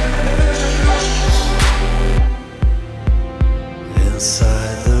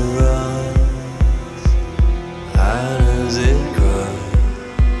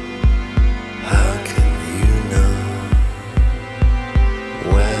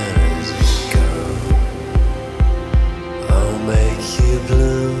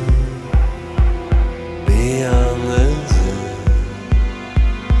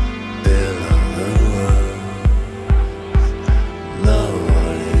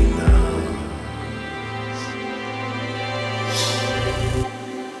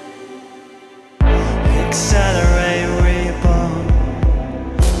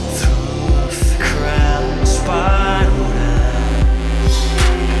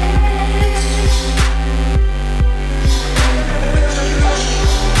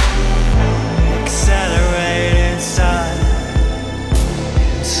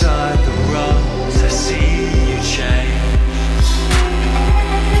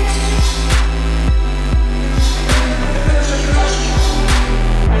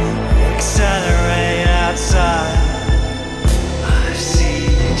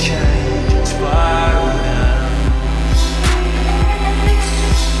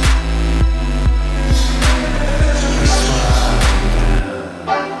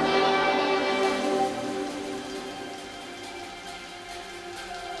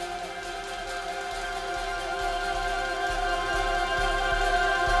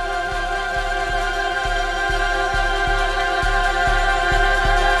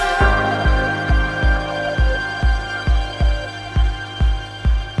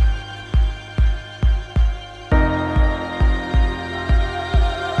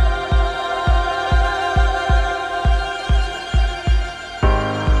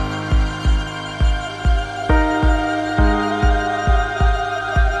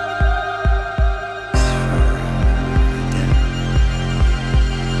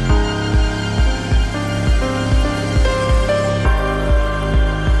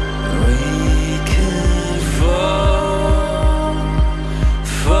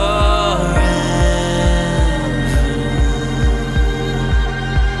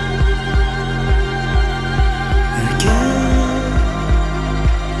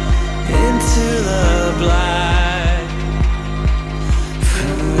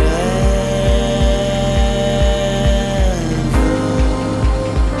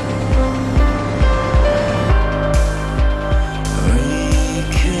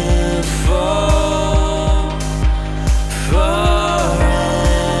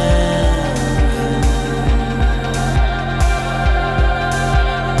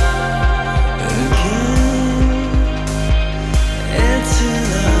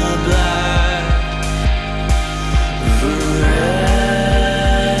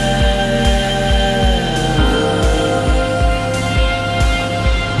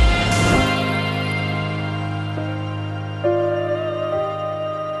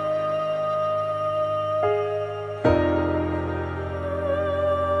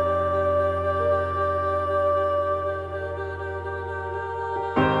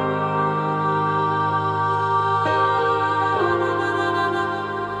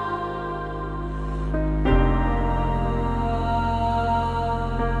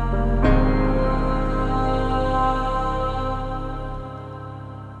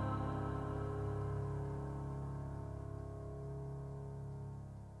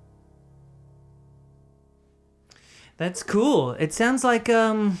 That's cool. It sounds like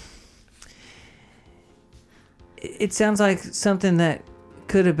something that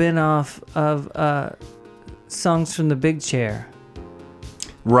could have been off of Songs from the Big Chair,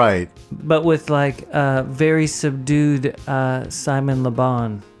 Right. but with like very subdued Simon Le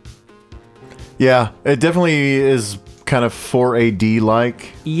Bon. Yeah, it definitely is kind of 4AD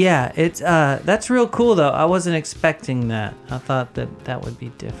like. Yeah, it's that's real cool though. I wasn't expecting that. I thought that would be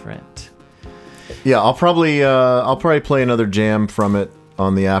different. Yeah, I'll probably play another jam from it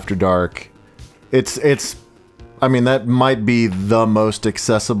on the After Dark. It's I mean, that might be the most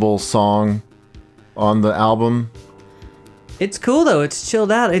accessible song on the album. It's cool though. It's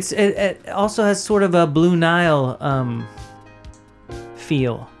chilled out. It also has sort of a Blue Nile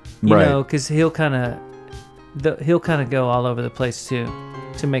feel, you Right. know, because he'll kind of go all over the place too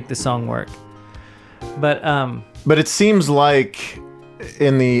to make the song work. But it seems like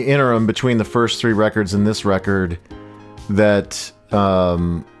in the interim between the first 3 records and this record that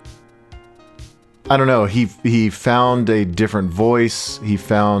I don't know, he found a different voice, he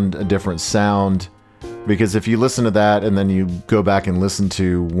found a different sound, because if you listen to that and then you go back and listen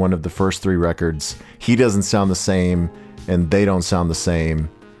to one of the first 3 records, he doesn't sound the same and they don't sound the same.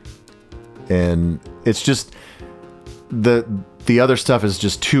 And it's just the other stuff is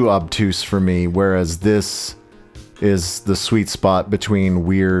just too obtuse for me, whereas this is the sweet spot between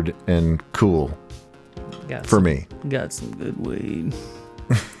weird and cool for me. Got some good weed.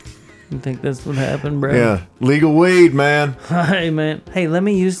 You think that's what happened, bro? Yeah, legal weed, man. Hey, man. Hey, let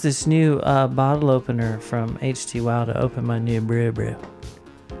me use this new bottle opener from HT Wow to open my new brew, bro.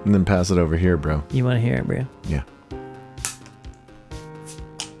 And then pass it over here, bro. You want to hear it, bro? Yeah.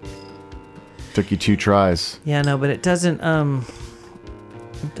 Took you 2 tries. Yeah, no, but it doesn't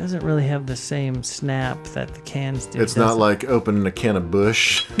really have the same snap that the cans do. It's does not it? like opening a can of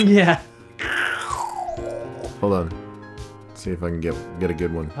Bush. Yeah. Hold on. See if I can get a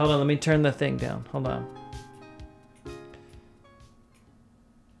good one. Hold on, let me turn the thing down. Hold on.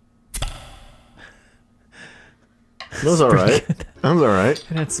 That was all right. That was all right.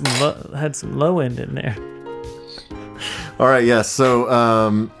 It had some low end in there. All right, yes.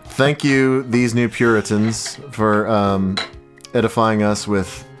 So, thank you, these new Puritans, for edifying us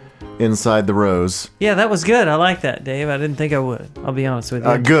with Inside the Rose. Yeah, that was good. I like that, Dave. I didn't think I would. I'll be honest with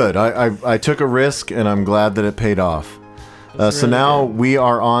you. Good. I took a risk, and I'm glad that it paid off. So really now good. we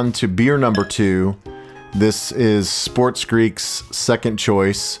are on to beer number 2. This is Sports Greek's second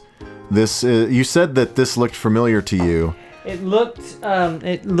choice. This is, you said that this looked familiar to you. It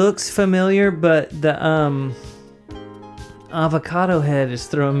looks familiar, but the avocado head is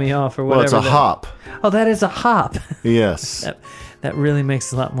throwing me off or whatever. Well, it's a hop. Oh, that is a hop. Yes. That really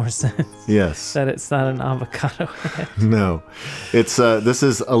makes a lot more sense. Yes. That it's not an avocado head. No. It's this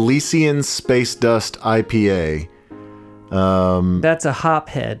is Elysian Space Dust IPA. That's a hop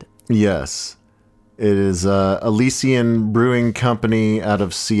head. Yes. It is Elysian Brewing Company out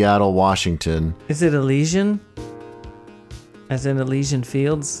of Seattle, Washington. Is it Elysian? As in Elysian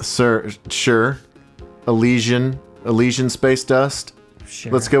Fields? Sure. Elysian Space Dust.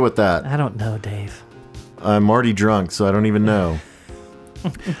 Sure. Let's go with that. I don't know, Dave. I'm already drunk, so I don't even know.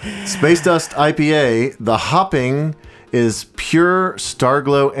 Space Dust IPA. The hopping is pure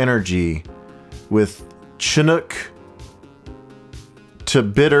Starglow energy with Chinook to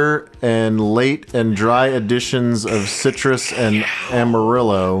bitter and late and dry additions of citrus and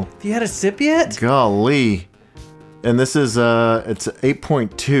Amarillo. Have you had a sip yet? Golly. And this is it's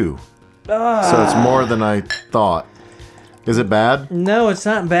 8.2. So it's more than I thought. Is it bad? No, it's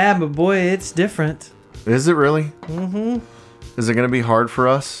not bad, but boy, it's different. Is it really? Mm-hmm. Is it going to be hard for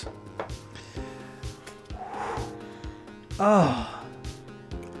us? Oh.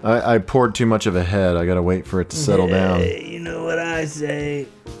 I poured too much of a head. I got to wait for it to settle down. You know what I say.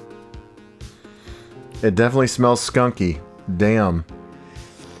 It definitely smells skunky. Damn.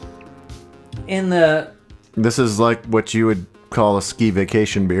 This is like what you would call a ski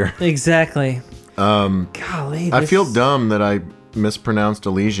vacation beer. Exactly. Golly. I feel dumb that I mispronounced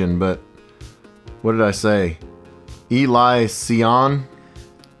Elysian, but what did I say? Elysian?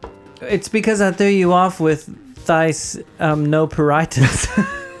 It's because I threw you off with Thais no peritis.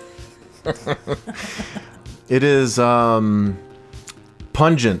 It is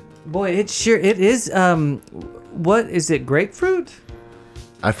pungent. Boy, it is. What is it? Grapefruit?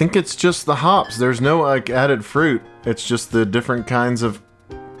 I think it's just the hops. There's no like added fruit. It's just the different kinds of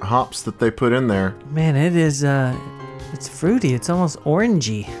hops that they put in there. Man, it is. It's fruity. It's almost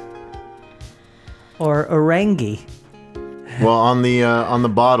orangey. Or orangy. Well, on the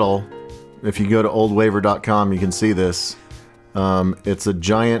bottle, if you go to oldwaver.com, you can see this. It's a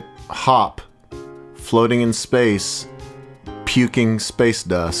giant hop floating in space, puking space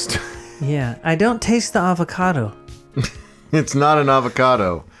dust. Yeah, I don't taste the avocado. It's not an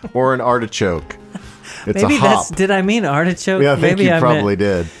avocado or an artichoke. It's Maybe a hop. did I mean artichoke? Yeah, I think Maybe you I probably meant,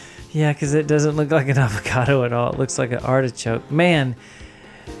 did. Yeah, because it doesn't look like an avocado at all. It looks like an artichoke. Man,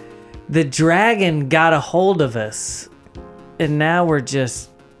 the dragon got a hold of us, and now we're just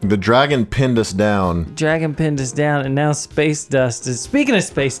The dragon pinned us down. dragon pinned us down, and now space dust is. Speaking of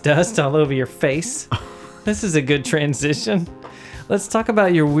space dust all over your face, this is a good transition. Let's talk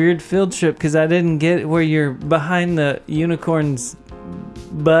about your weird field trip because I didn't get where you're behind the unicorn's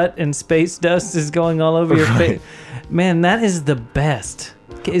butt and space dust is going all over your face. Man, that is the best.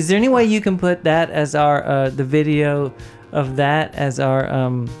 Is there any way you can put that as our the video of that as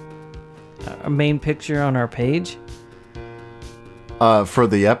our main picture on our page For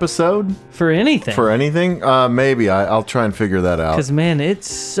the episode? for anything? For anything? Maybe. I'll try and figure that out. Because, man,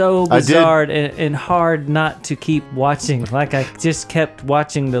 it's so I did- bizarre and hard not to keep watching. Like, I just kept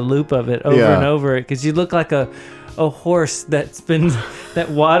watching the loop of it over Yeah. and over. Because you look like a horse that's been... that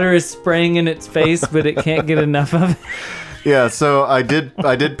water is spraying in its face, but it can't get enough of it. Yeah, so I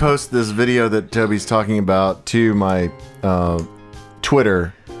did post this video that Toby's talking about to my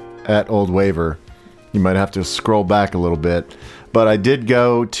Twitter at Old Waver. You might have to scroll back a little bit. But I did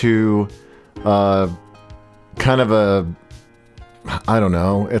go to kind of a, I don't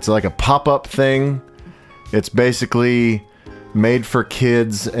know, it's like a pop-up thing. It's basically made for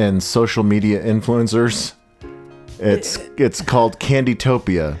kids and social media influencers. It's called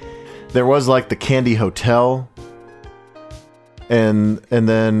Candytopia. There was like the Candy Hotel, and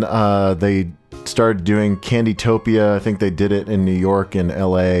then they started doing Candytopia. I think they did it in New York and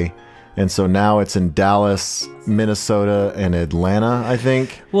LA. And so now it's in Dallas, Minnesota, and Atlanta, I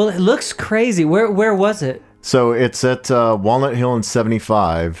think. Well, it looks crazy. Where was it? So it's at Walnut Hill and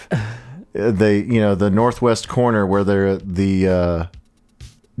 75. The northwest corner where the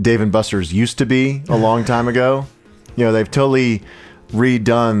Dave and Buster's used to be a long time ago. They've totally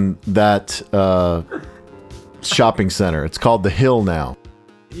redone that shopping center. It's called The Hill now.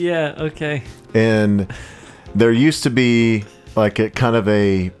 Yeah, okay. And there used to be like a kind of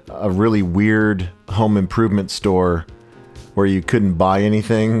a really weird home improvement store where you couldn't buy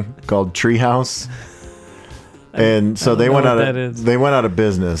anything called Treehouse. And so they went out of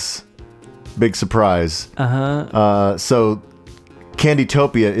business. Big surprise. So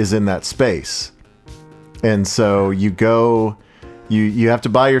Candytopia is in that space. And so you go, you have to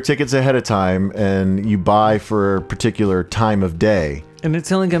buy your tickets ahead of time, and you buy for a particular time of day. And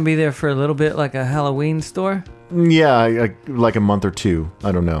it's only going to be there for a little bit, like a Halloween store? Yeah, like a month or two.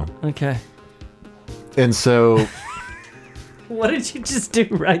 I don't know. Okay. And so What did you just do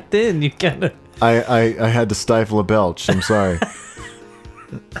right then? You kind of... I had to stifle a belch. I'm sorry.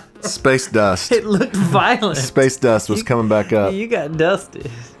 Space dust. It looked violent. Space dust was coming back up. You got dusted.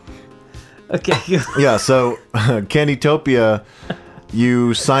 Okay. Yeah, so Candytopia,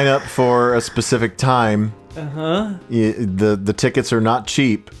 you sign up for a specific time. The tickets are not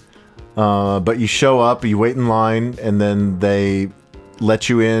cheap, but you show up, you wait in line, and then they let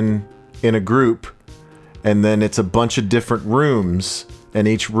you in a group, and then it's a bunch of different rooms, and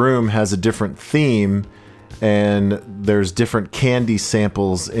each room has a different theme, and there's different candy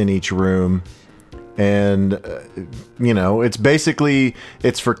samples in each room, and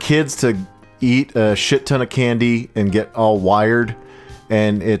it's for kids to eat a shit ton of candy and get all wired,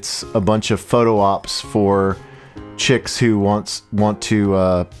 and it's a bunch of photo ops for chicks who want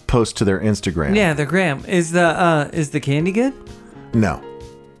to post to their Instagram. Yeah, the gram. Is the candy good? No.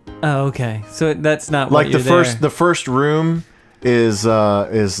 Oh, okay. So that's not Like what you're the first room is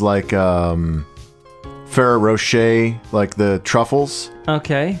like Ferrero Rocher, like the truffles.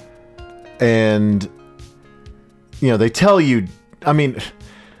 Okay. And they tell you, I mean,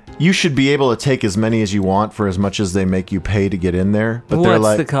 you should be able to take as many as you want for as much as they make you pay to get in there. But they're What's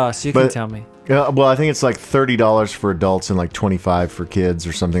like, the cost? You can tell me. Well, I think it's like $30 for adults and like $25 for kids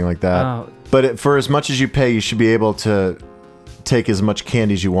or something like that. Oh. But for as much as you pay, you should be able to take as much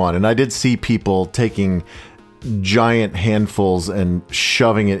candy as you want. And I did see people taking giant handfuls and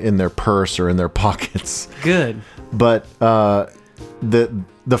shoving it in their purse or in their pockets. Good. But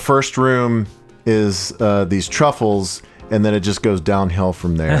the first room is these truffles, and then it just goes downhill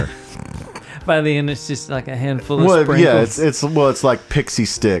from there. By the end, it's just like a handful of Well, sprinkles. yeah, it's like pixie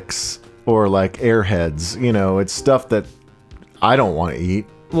sticks or like airheads. It's stuff that I don't want to eat.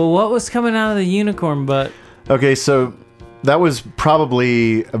 Well, what was coming out of the unicorn butt? Okay, so that was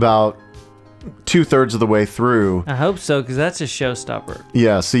probably about 2/3 of the way through. I hope so, because that's a showstopper.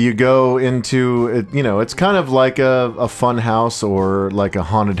 Yeah, so you go into it, it's kind of like a fun house or like a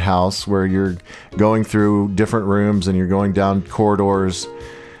haunted house where you're going through different rooms and you're going down corridors,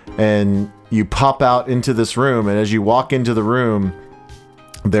 and you pop out into this room, and as you walk into the room,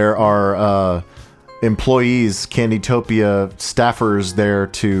 there are employees, Candytopia staffers there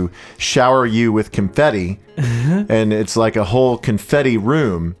to shower you with confetti, and it's like a whole confetti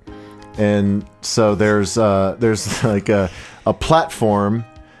room. And so there's like a platform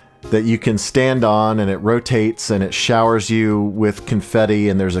that you can stand on, and it rotates and it showers you with confetti,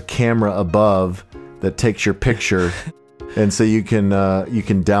 and there's a camera above that takes your picture, and so you can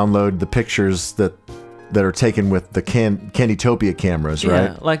download the pictures that are taken with the Candytopia cameras,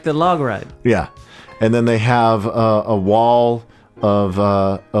 right? Yeah, like the log ride. Yeah, and then they have a wall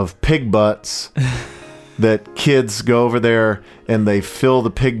of pig butts. That kids go over there and they fill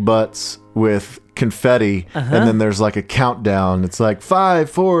the pig butts with confetti, and then there's like a countdown. It's like 5,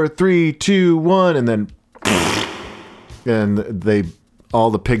 4, 3, 2, 1, and then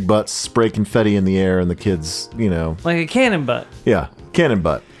all the pig butts spray confetti in the air, and the kids, Like a cannon butt. yeah, cannon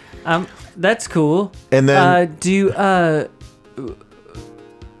butt. That's cool. And then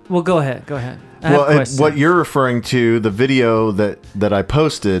well, go ahead. I have a question. what you're referring to, the video that I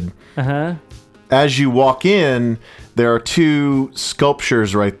posted. As you walk in, there are 2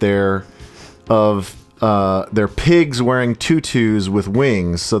 sculptures right there of they're pigs wearing tutus with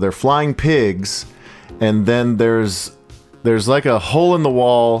wings, so they're flying pigs. And then there's like a hole in the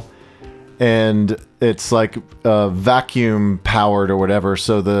wall, and it's like vacuum powered or whatever.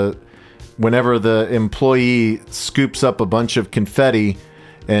 So whenever the employee scoops up a bunch of confetti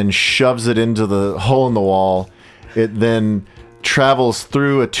and shoves it into the hole in the wall, it then travels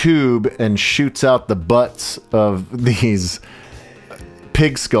through a tube and shoots out the butts of these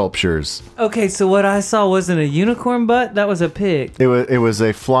pig sculptures. Okay, so what I saw wasn't a unicorn butt, that was a pig. It was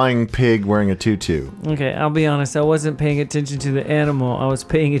a flying pig wearing a tutu. Okay, I'll be honest, I wasn't paying attention to the animal, I was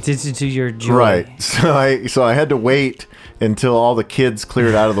paying attention to your joy. Right. So I had to wait until all the kids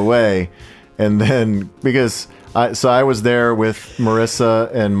cleared out of the way, and then because I was there with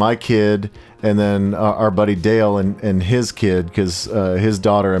Marissa and my kid, and then our buddy Dale and his kid, because his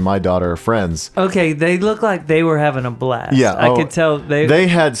daughter and my daughter are friends. Okay, they look like they were having a blast. Yeah, I could tell they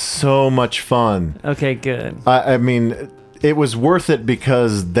had so much fun. Okay, good. I mean, it was worth it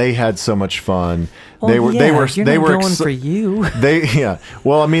because they had so much fun. Well, they were going for you.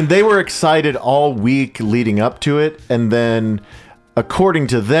 Well, I mean, they were excited all week leading up to it, and then according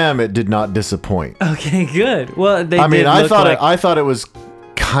to them, it did not disappoint. Okay, good. Well, I thought it was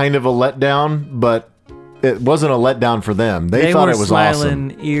kind of a letdown, but it wasn't a letdown for them. They thought it was awesome.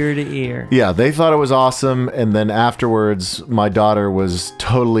 They were smiling ear to ear. Yeah, they thought it was awesome, and then afterwards, my daughter was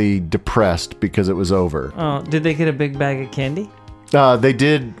totally depressed because it was over. Oh, did they get a big bag of candy? They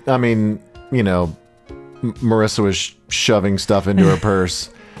did. I mean, Marissa was shoving stuff into her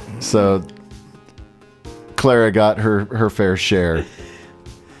purse, so Clara got her fair share.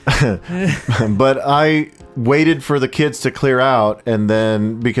 But I waited for the kids to clear out, and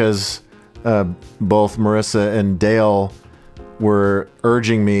then because both Marissa and Dale were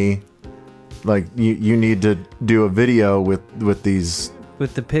urging me, like, you need to do a video with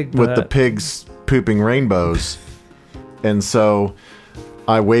the pig butt. with the pigs pooping rainbows. And so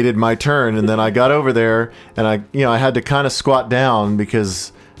I waited my turn, and then I got over there, and I had to kind of squat down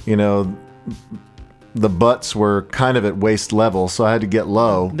because the butts were kind of at waist level, so I had to get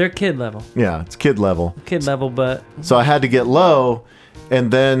low. They're kid level. Yeah, it's kid level. Kid level butt. So I had to get low,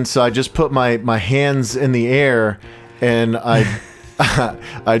 and then so I just put my hands in the air, and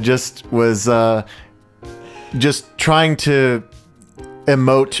I just was just trying to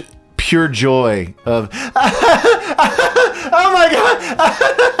emote pure joy of oh my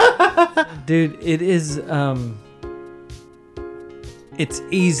god. Dude, it is it's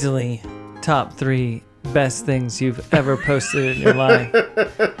easily top 3 best things you've ever posted in your life.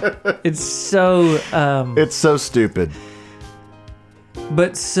 It's so stupid,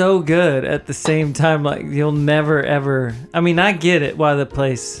 but so good at the same time. Like, you'll never ever, I mean, I get it why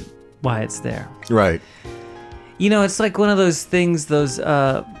it's there, right? It's like one of those things, those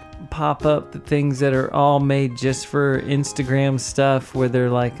pop-up things that are all made just for Instagram stuff, where they're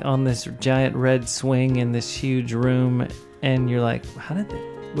like on this giant red swing in this huge room, and you're like,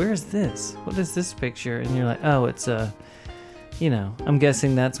 where is this? What is this picture? And you're like, oh, it's I'm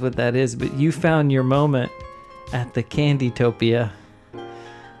guessing that's what that is. But you found your moment at the Candytopia.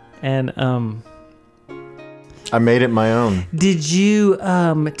 And I made it my own. Did you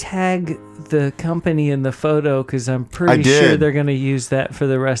tag the company in the photo? Because I'm pretty did. sure they're going to use that for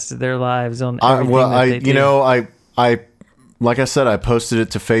the rest of their lives on everything that they do. You know, I like I said, I posted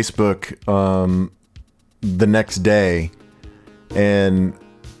it to Facebook the next day, and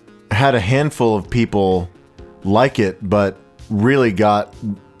had a handful of people like it, but really got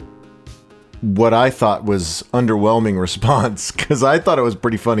what I thought was underwhelming response, because I thought it was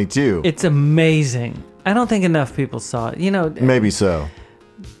pretty funny too. It's amazing. I don't think enough people saw it. You know, Maybe so.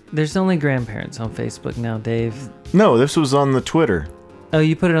 there's only grandparents on Facebook now, Dave. No, this was on the Twitter. Oh,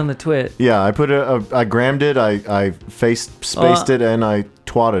 you put it on the twit. Yeah, I put I grammed it, I spaced it, and I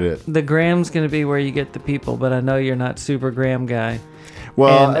twatted it. The gram's going to be where you get the people, but I know you're not super gram guy.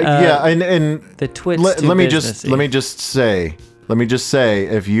 Well, And, yeah, and The twit's too let me businessy. just say,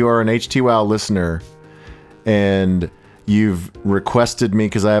 if you are an HT Wow listener and you've requested me,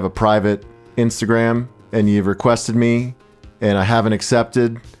 because I have a private Instagram, and you've requested me and I haven't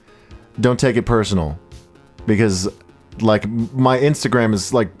accepted, don't take it personal, because like my Instagram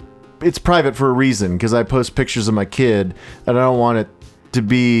is like, it's private for a reason, because I post pictures of my kid and I don't want it to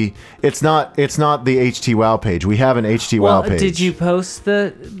be, it's not the HT Wow page. We have an HT Wow page. Did you post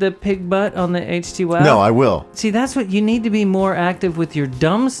the pig butt on the HT Wow? No, I will. See, that's what you need to be more active with your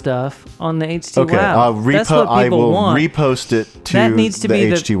dumb stuff on the HT Okay, Wow. That's what I people will want. repost it to That needs to the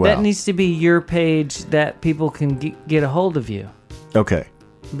be HT Wow. that needs to be your page that people can get a hold of you. Okay.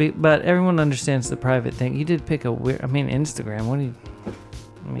 But everyone understands the private thing. You did pick a weird. I mean, Instagram. What do you?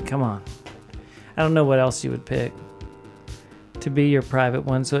 I mean, come on. I don't know what else you would pick to be your private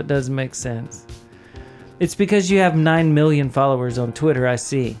one, so it does make sense. It's because you have 9 million followers on Twitter. I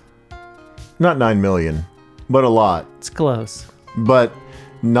see. Not 9 million, but a lot. It's close. But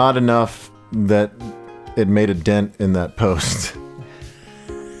not enough that it made a dent in that post.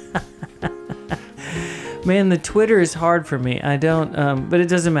 Man, the Twitter is hard for me. I don't. But it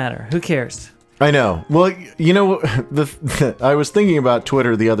doesn't matter. Who cares? I know. Well, you know, I was thinking about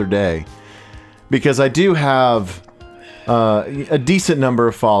Twitter the other day, because I do have a decent number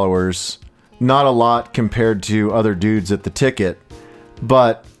of followers, not a lot compared to other dudes at the ticket,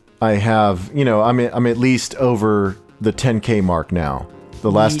 but I have, you know, I'm at least over the 10K mark now.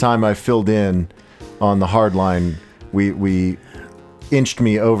 The last time I filled in on the hard line, we inched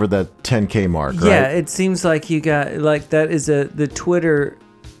me over that 10K mark, right? Yeah, it seems like you got like that is the Twitter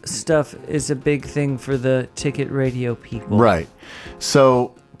stuff is a big thing for the ticket radio people. Right.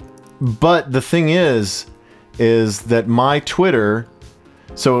 So, but the thing is that my Twitter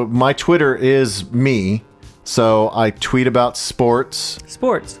is me. So I tweet about sports.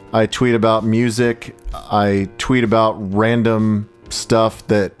 I tweet about music. I tweet about random stuff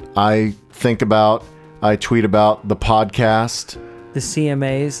that I think about. I tweet about the podcast. The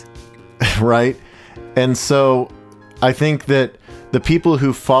CMAs. Right? And so I think that the people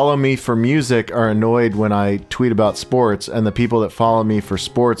who follow me for music are annoyed when I tweet about sports, and the people that follow me for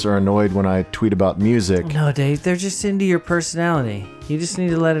sports are annoyed when I tweet about music. No, Dave, they're just into your personality. You just need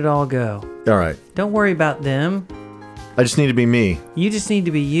to let it all go. All right. Don't worry about them. I just need to be me. You just need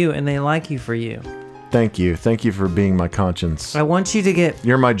to be you, and they like you for you. Thank you. Thank you for being my conscience. I want you to get,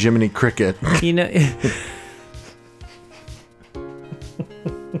 You're my Jiminy Cricket. you know...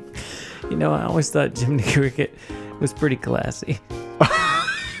 You know, I always thought Jiminy Cricket was pretty classy.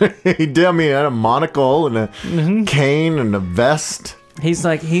 He did. I mean, he had a monocle and a cane and a vest. He's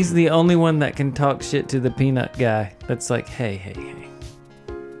the only one that can talk shit to the peanut guy. That's like, hey.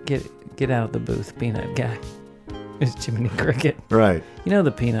 Get out of the booth, peanut guy. It's Jiminy Cricket. Right. You know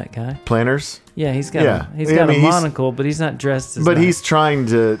the peanut guy. Planners? Yeah, he's got Yeah. a monocle, but he's not dressed as But nice. he's trying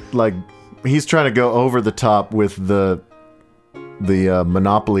to go over the top with the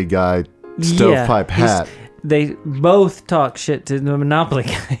Monopoly guy stovepipe hat. They both talk shit to the Monopoly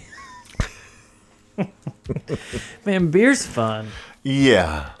guy. Man, beer's fun.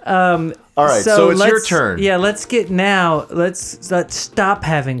 Yeah. All right, so it's your turn. Yeah, let's stop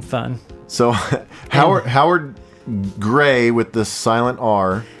having fun. So Howard Gray with the silent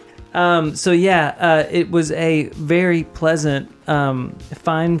R. It was a very pleasant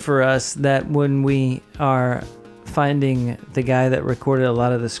find for us that when we are finding the guy that recorded a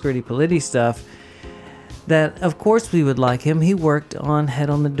lot of the Scritti Politti stuff, that of course we would like him. He worked on Head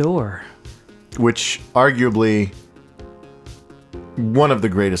on the Door, Which arguably one of the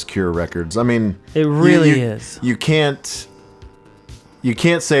greatest Cure records. I mean, it really is. You can't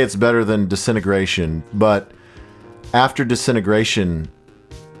say it's better than Disintegration, but after Disintegration,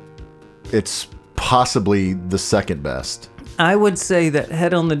 it's possibly the second best. I would say that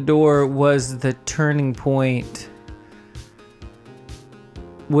Head on the Door was the turning point,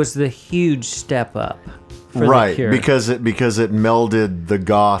 was the huge step up for The Right, Cure. because it melded the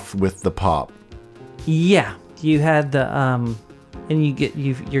goth with the pop. Yeah, you had the and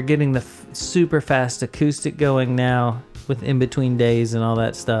you're getting the super fast acoustic going now with In Between Days and all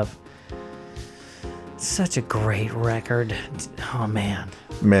that stuff. Such a great record. Oh man.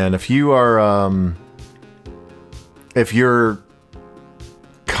 Man, if you are if you're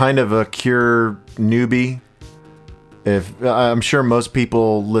kind of a Cure newbie, if I'm sure most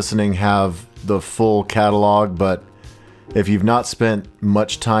people listening have the full catalog, but if you've not spent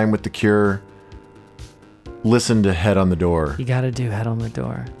much time with The Cure, listen to Head on the Door. You got to do Head on the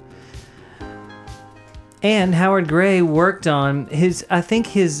Door. And Howard Gray worked on I think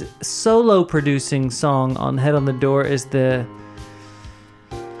his solo producing song on Head on the Door is and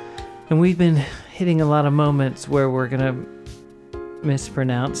we've been hitting a lot of moments where we're going to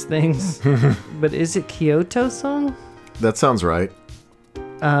mispronounce things. But is it Kyoto song? That sounds right.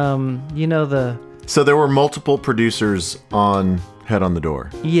 So there were multiple producers on Head on the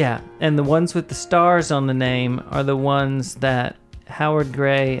Door. Yeah, and the ones with the stars on the name are the ones that Howard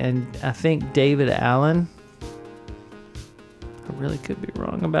Gray and I think David Allen. I really could be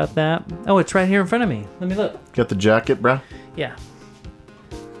wrong about that. Oh, it's right here in front of me. Let me look. Got the jacket, bruh? Yeah.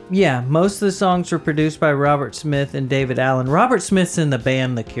 Yeah, most of the songs were produced by Robert Smith and David Allen. Robert Smith's in the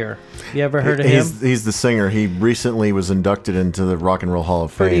band The Cure. You ever heard of him? He's the singer. He recently was inducted into the Rock and Roll Hall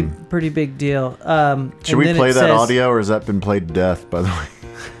of Fame. Pretty big deal. Should we play that audio, or has that been played to death, by the way?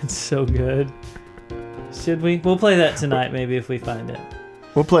 It's so good. Should we? We'll play that tonight, maybe, if we find it.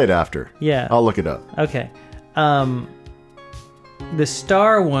 We'll play it after. Yeah. I'll look it up. Okay. The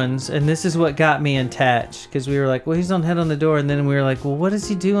star ones, and this is what got me attached, because we were like, well, he's on Head on the Door, and then we were like, well, what does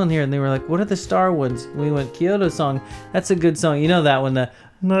he do on here? And they were like, what are the star ones? We went, Kyoto song. That's a good song. You know that one, the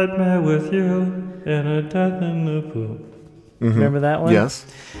Nightmare with You and a Death in the Pool. Remember that one? Yes.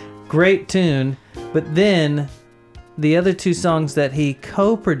 Great tune. But then the other two songs that he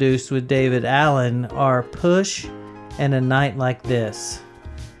co-produced with David Allen are Push and A Night Like This.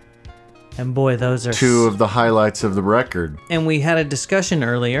 And boy, those are two of the highlights of the record. And we had a discussion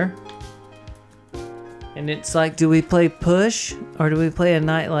earlier. And it's like, do we play Push or do we play A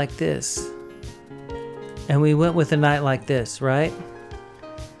Night Like This? And we went with A Night Like This, right?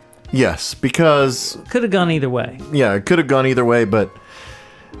 Yes, because... Could have gone either way. Yeah, it could have gone either way, but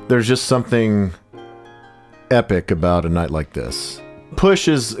there's just something epic about A Night Like This. Push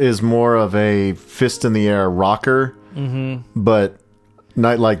is more of a fist in the air rocker, but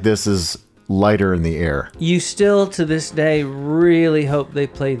Night Like This is lighter in the air. You still, to this day, really hope they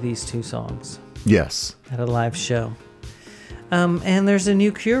play these two songs. Yes. At a live show. And there's a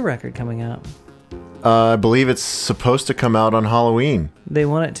new Cure record coming out. I believe it's supposed to come out on Halloween. They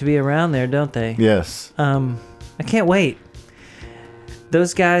want it to be around there, don't they? Yes. I can't wait.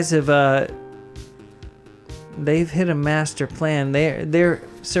 Those guys have they've hit a master plan. They're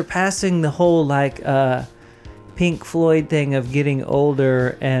surpassing the whole Pink Floyd thing of getting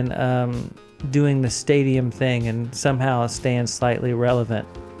older and doing the stadium thing and somehow staying slightly relevant.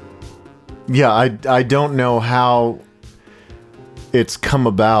 Yeah, I don't know how it's come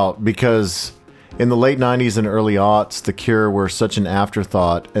about, because in the late 90s and early aughts, The Cure were such an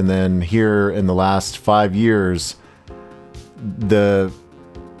afterthought, and then here in the last 5 years, the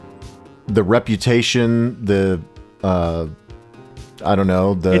reputation, it's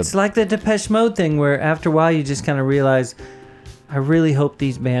like the Depeche Mode thing where after a while you just kind of realize, I really hope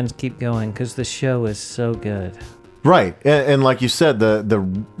these bands keep going because the show is so good. Right. And like you said,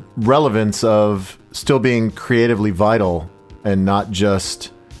 the relevance of still being creatively vital and not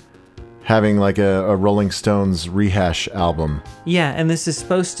just having like a Rolling Stones rehash album. Yeah, and this is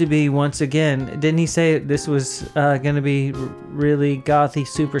supposed to be, once again, didn't he say this was going to be really gothy,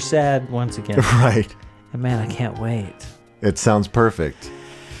 super sad once again? Right. And man, I can't wait. It sounds perfect.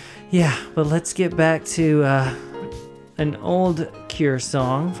 Yeah, but let's get back to an old Cure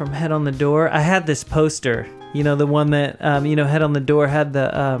song from Head on the Door. I had this poster, the one that, Head on the Door had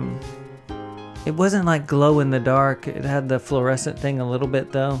the, it wasn't like glow in the dark. It had the fluorescent thing a little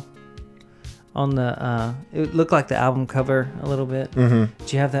bit, though. On the, it looked like the album cover a little bit. Mm-hmm.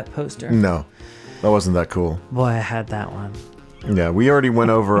 Did you have that poster? No, that wasn't that cool. Boy, I had that one. Yeah, we already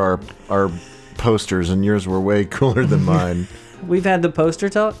went over our posters, and yours were way cooler than mine. We've had the poster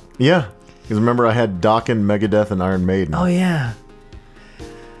talk? Yeah, because remember I had Dokken, Megadeth, and Iron Maiden. Oh, yeah.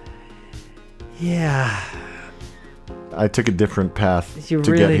 Yeah. I took a different path you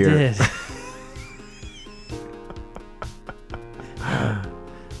to really get here. Did.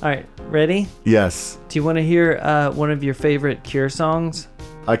 All right, ready? Yes. Do you want to hear one of your favorite Cure songs?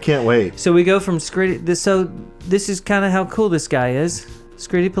 I can't wait. So we go from this is kind of how cool this guy is.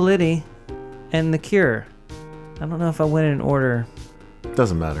 Scritti Politti and The Cure. I don't know if I went in order.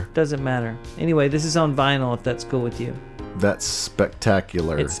 Doesn't matter. Doesn't matter. Anyway, this is on vinyl if that's cool with you. That's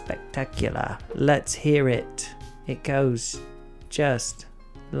spectacular. It's spectacular. Let's hear it. It goes just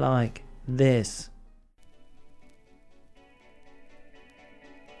like this.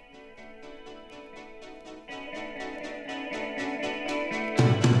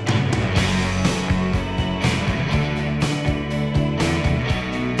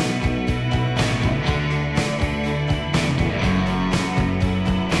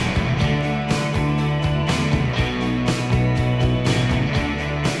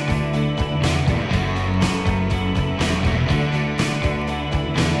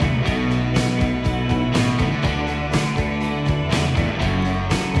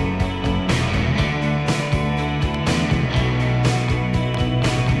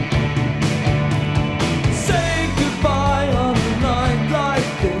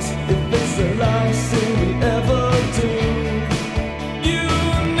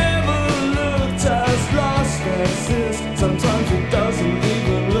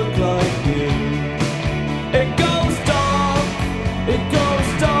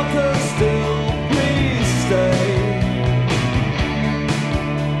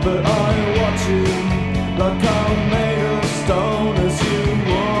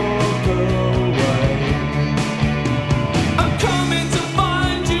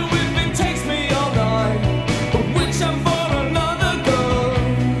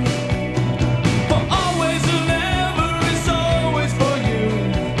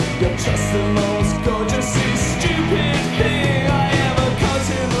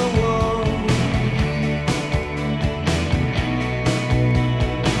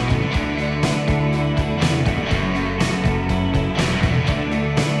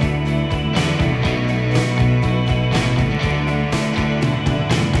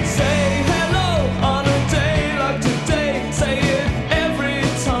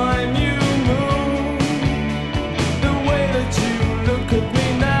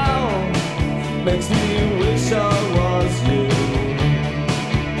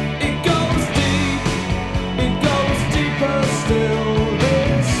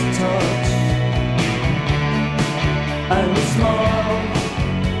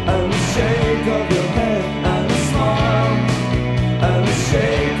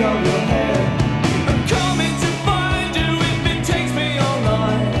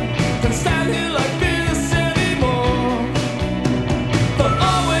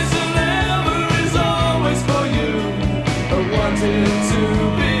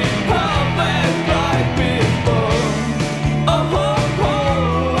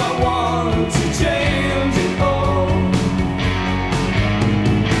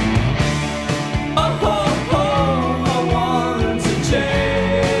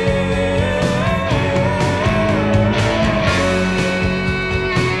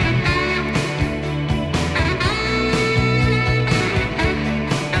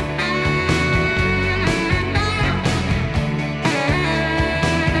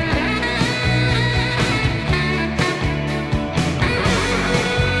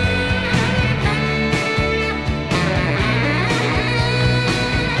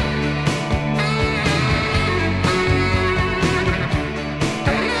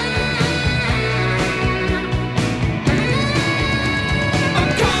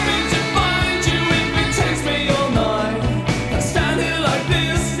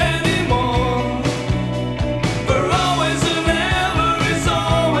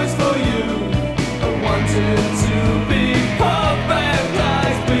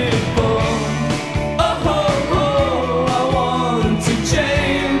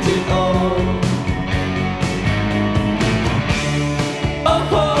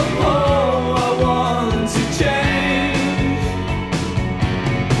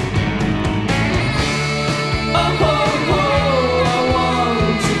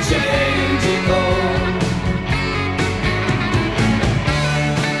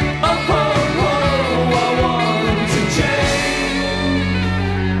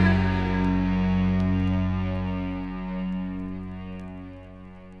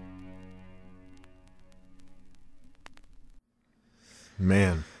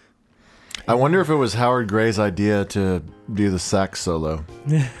 Man. I wonder if it was Howard Gray's idea to do the sax solo.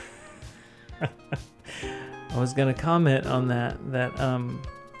 I was going to comment on that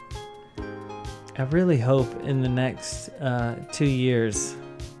I really hope in the next 2 years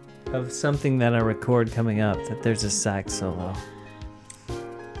of something that I record coming up that there's a sax solo.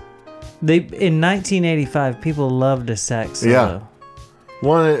 In 1985, people loved a sax solo. Yeah.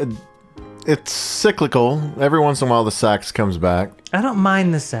 One, it's cyclical. Every once in a while, the sax comes back. I don't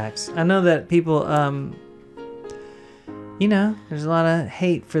mind the sax. I know that people You know, there's a lot of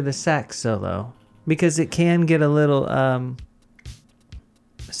hate for the sax solo because it can get a little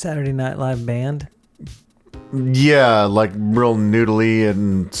Saturday Night Live band. Yeah, like real noodly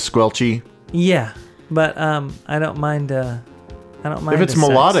and squelchy. Yeah, but I don't mind. I don't mind If it's a sax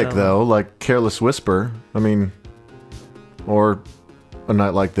melodic solo. though, like Careless Whisper, I mean, or A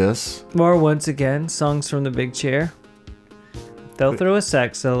Night Like This. Or once again, songs from the big chair. They'll throw a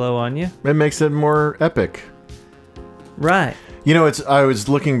sax solo on you. It makes it more epic. Right. You know, I was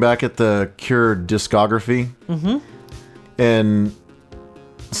looking back at the Cure discography, and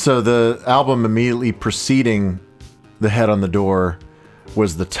so the album immediately preceding The Head on the Door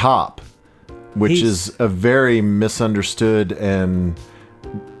was The Top, which is a very misunderstood and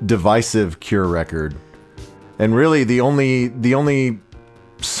divisive Cure record. And really, the only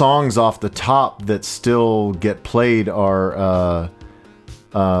songs off The Top that still get played are,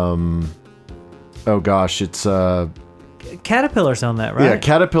 oh gosh, it's Caterpillar's on that, right? yeah,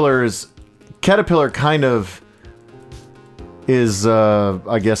 Caterpillar kind of is,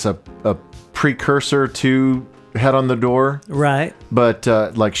 I guess, a precursor to Head on the Door. Right. But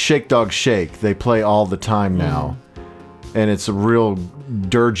like Shake Dog Shake, they play all the time now. And it's a real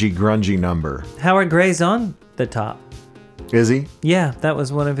dirgy, grungy number. Howard Gray's on The Top. Is he? Yeah, that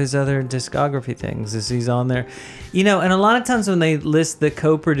was one of his other discography things, is he's on there. You know, and a lot of times when they list the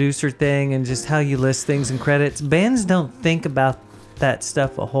co-producer thing and just how you list things in credits, bands don't think about that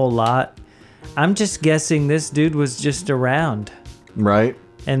stuff a whole lot. I'm just guessing this dude was just around. Right.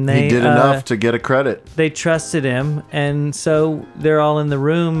 And they He did enough to get a credit. They trusted him, and so they're all in the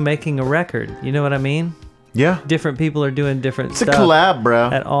room making a record. You know what I mean? Yeah. Different people are doing different It's stuff a collab, bro.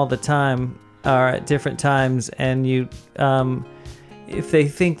 at all the time, or at different times, and you, if they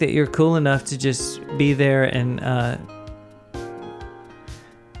think that you're cool enough to just be there and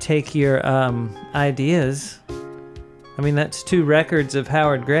take your ideas. I mean, that's 2 records of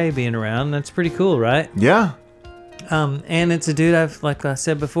Howard Gray being around. That's pretty cool, right? Yeah. And it's a dude like I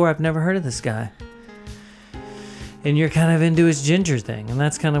said before, I've never heard of this guy. And you're kind of into his ginger thing, and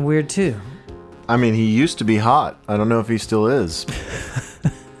that's kind of weird too. I mean, he used to be hot. I don't know if he still is.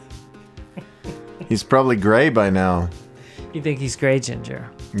 He's probably gray by now. You think he's gray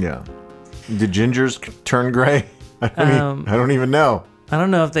ginger? Yeah. Did gingers turn gray? I don't even know. I don't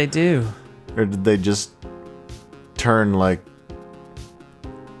know if they do. Or did they just turn like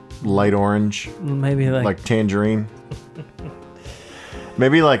light orange? Maybe Like tangerine?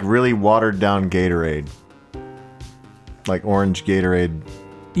 Maybe like really watered down Gatorade. Like orange Gatorade.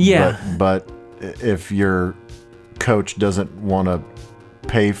 yeah. But if your coach doesn't want to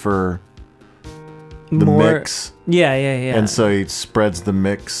pay for the mix, Yeah. and so he spreads the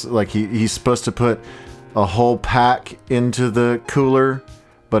mix, like he's supposed to put a whole pack into the cooler,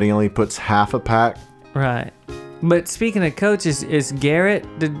 but he only puts half a pack. Right. But speaking of coaches, is Garrett?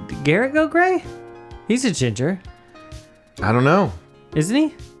 Did Garrett go gray? He's a ginger, I don't know. isn't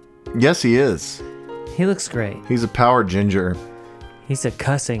he? Yes, he is. He looks great. He's a power ginger. He's a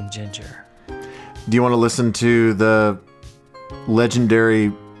cussing ginger. Do you want to listen to the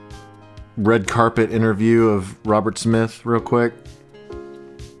legendary red carpet interview of Robert Smith real quick?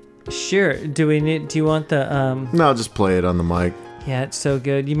 Sure. Do you want the No, I'll just play it on the mic. Yeah, it's so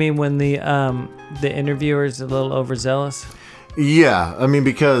good. You mean when the interviewer is a little overzealous? Yeah, I mean,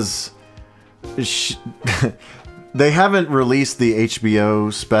 because they haven't released the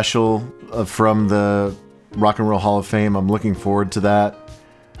HBO special from the Rock and Roll Hall of Fame. I'm looking forward to that.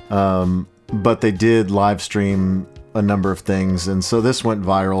 But they did live stream a number of things, and so this went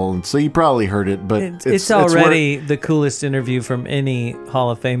viral, and so you probably heard it. But it's already the coolest interview from any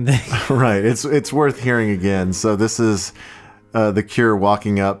Hall of Fame thing. right. It's worth hearing again. So this is The Cure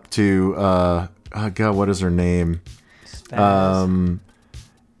walking up to God, what is her name?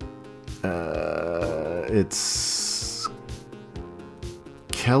 It's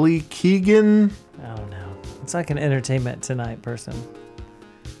Kelly Keegan. Oh no, it's like an Entertainment Tonight person.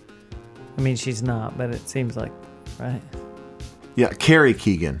 I mean, she's not, but it seems like, right? Yeah, Carrie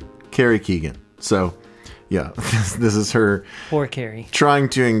Keegan. So, yeah, this is her Poor Carrie. trying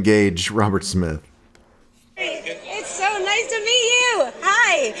to engage Robert Smith. It's so nice to meet you.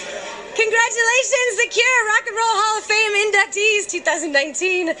 Hi. Congratulations, The Cure Rock and Roll Hall of Fame inductees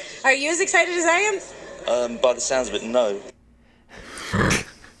 2019. Are you as excited as I am? By the sounds of it, no.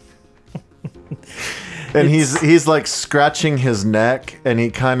 And he's like scratching his neck, and he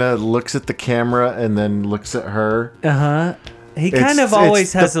kind of looks at the camera and then looks at her. He It's- kind of it's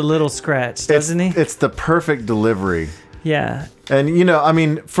always the- has a little scratch, doesn't he? It's the perfect delivery. Yeah. And, you know, I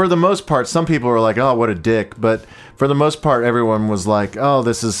mean, for the most part, some people were like, oh, what a dick. But for the most part, everyone was like, oh,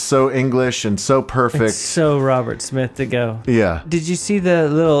 this is so English and so perfect. It's so Robert Smith to go. Yeah. Did you see the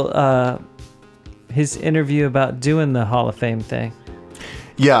little, his interview about doing the Hall of Fame thing?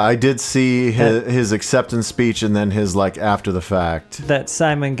 Yeah, I did see his acceptance speech and then his, like, after the fact. That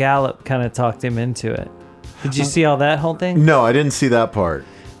Simon Gallup kind of talked him into it. Did you see all that whole thing? No, I didn't see that part.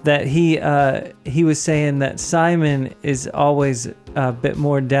 That he was saying that Simon is always a bit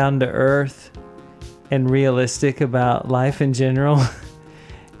more down to earth and realistic about life in general,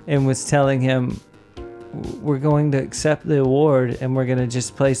 and was telling him, we're going to accept the award and we're going to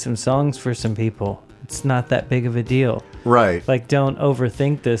just play some songs for some people. It's not that big of a deal. Right. Like, don't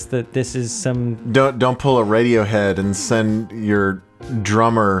overthink this, that this is some... Don't pull a Radiohead and send your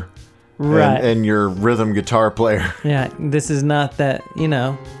drummer Right. and your rhythm guitar player. Yeah, this is not that, you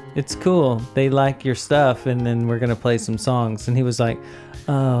know, it's cool. They like your stuff, and then we're going to play some songs. And he was like,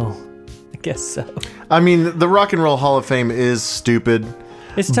 oh, I guess so. I mean, the Rock and Roll Hall of Fame is stupid.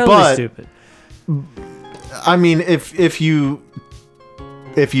 It's totally stupid. I mean, if you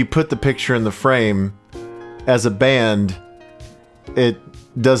put the picture in the frame as a band, it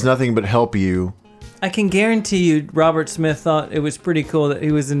does nothing but help you. I can guarantee you Robert Smith thought it was pretty cool that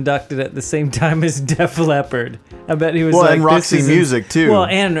he was inducted at the same time as Def Leppard. I bet he was well, like... and Roxy Music, too. Well,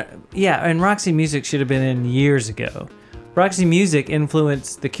 and Roxy Music should have been in years ago. Roxy Music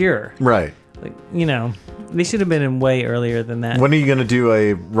influenced The Cure. Right. Like, you know, they should have been in way earlier than that. When are you going to do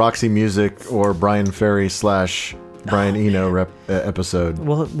a Roxy Music or Brian Ferry / Brian Eno episode?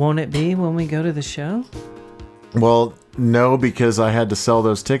 Well, won't it be when we go to the show? Well, no, because I had to sell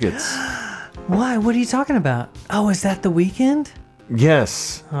those tickets. Why? What are you talking about? Oh, is that the weekend?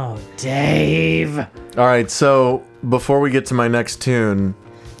 Yes. Oh, Dave. All right, so before we get to my next tune,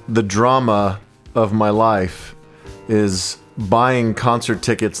 the drama of my life is buying concert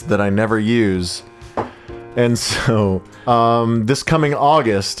tickets that I never use. And so this coming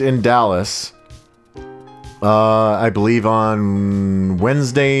August in Dallas, I believe on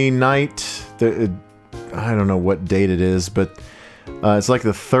Wednesday night, I don't know what date it is, but it's like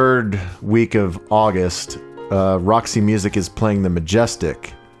the third week of August. Roxy Music is playing the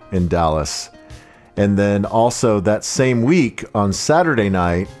Majestic in Dallas. And then also that same week on Saturday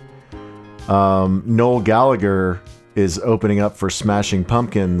night, Noel Gallagher is opening up for Smashing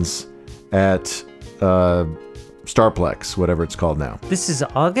Pumpkins at Starplex, whatever it's called now. This is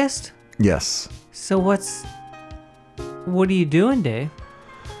August? Yes. So what are you doing, Dave?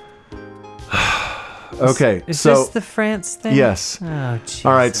 Okay, Is so this the France thing? yes. Oh, Jesus.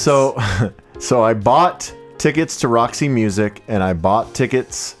 All right, so I bought tickets to Roxy Music and I bought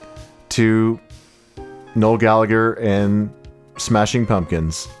tickets to Noel Gallagher and Smashing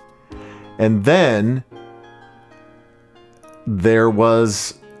Pumpkins. And then there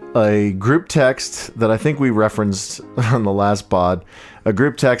was a group text that I think we referenced on the last pod, a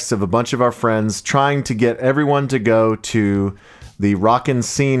group text of a bunch of our friends trying to get everyone to go to the Rockin'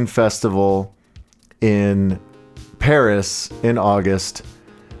 Scene Festival in Paris in August,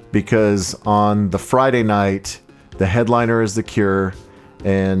 because on the Friday night, the headliner is The Cure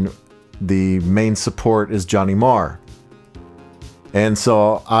and the main support is Johnny Marr. And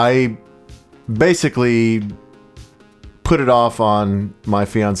so I basically put it off on my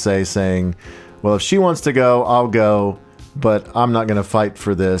fiance saying, well, if she wants to go, I'll go, but I'm not going to fight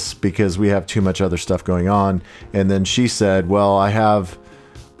for this because we have too much other stuff going on. And then she said, well, I have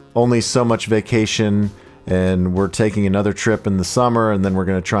only so much vacation and we're taking another trip in the summer and then we're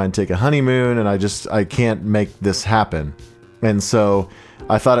going to try and take a honeymoon and I can't make this happen. And so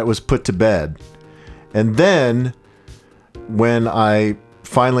I thought it was put to bed. And then when I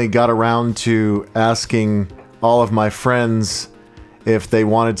finally got around to asking all of my friends if they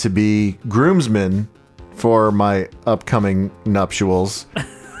wanted to be groomsmen for my upcoming nuptials,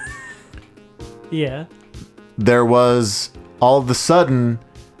 Yeah. there was all of a sudden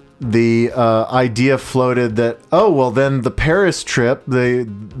the idea floated that, oh, well, then the Paris trip,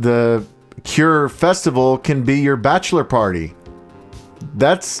 the Cure Festival can be your bachelor party.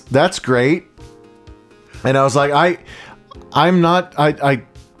 That's great. And I was like, I'm not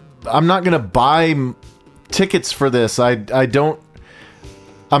going to buy tickets for this. I'm not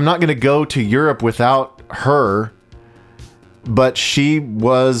going to go to Europe without her. But she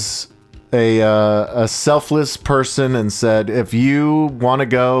was a selfless person and said, if you want to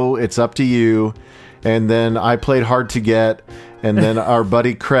go, it's up to you. And then I played hard to get. And then our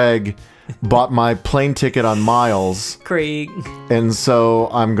buddy Craig bought my plane ticket on Miles. Craig. And so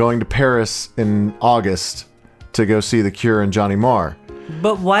I'm going to Paris in August to go see The Cure and Johnny Marr.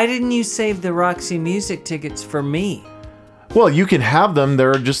 But why didn't you save the Roxy Music tickets for me? Well, you can have them.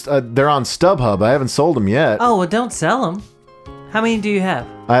 They're just they're on StubHub. I haven't sold them yet. Oh, well, don't sell them. How many do you have?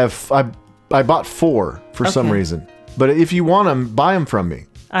 I bought 4 for some Okay. reason. But if you want them, buy them from me.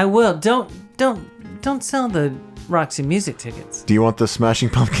 I will. Don't sell the Roxy Music tickets. Do you want the Smashing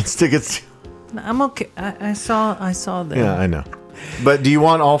Pumpkins tickets? I'm okay. I saw them. Yeah, I know. But do you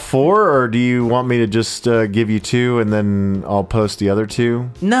want all 4, or do you want me to just give you 2 and then I'll post the other 2?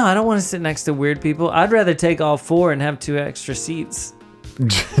 No, I don't want to sit next to weird people. I'd rather take all 4 and have 2 extra seats.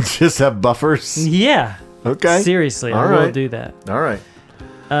 Just have buffers? Yeah. Okay. Seriously, All I will right. do that. All right.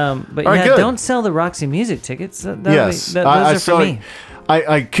 But All right, yeah, good. don't sell the Roxy Music tickets. Yes. Those are saw for it. me.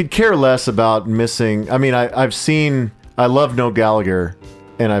 I could care less about missing. I mean, I love Noel Gallagher,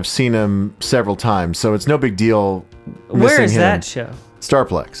 and I've seen him several times, so it's no big deal missing Where is him. that show?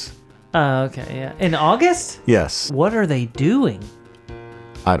 Starplex. Oh, okay, yeah. In August? Yes. What are they doing?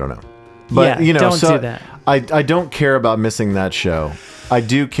 I don't know. But, Yeah, don't so do that. I don't care about missing that show. I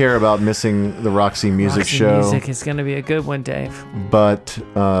do care about missing the Roxy Music Roxy show. Music is going to be a good one, Dave. But,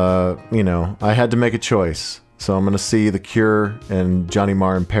 I had to make a choice. So I'm going to see The Cure and Johnny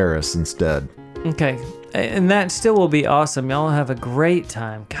Marr in Paris instead. Okay. And that still will be awesome. Y'all will have a great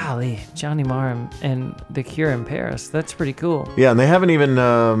time. Golly, Johnny Marr and The Cure in Paris. That's pretty cool. Yeah, and they haven't even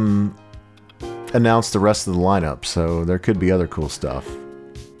announced the rest of the lineup, so there could be other cool stuff.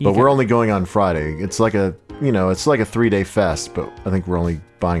 But we're only going on Friday. It's like a 3-day fest, but I think we're only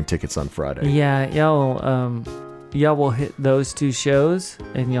buying tickets on Friday. Yeah, y'all will hit those 2 shows,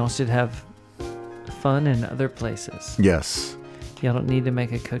 and y'all should have fun in other places. Yes. Y'all don't need to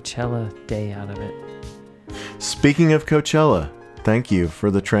make a Coachella day out of it. Speaking of Coachella, thank you for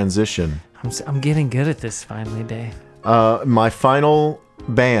the transition. I'm getting good at this finally, Dave. My final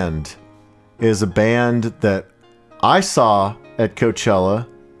band is a band that I saw at Coachella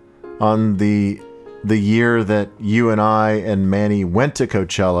on the year that you and I and Manny went to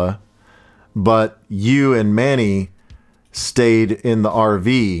Coachella, but you and Manny stayed in the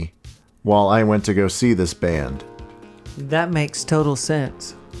RV while I went to go see this band. That makes total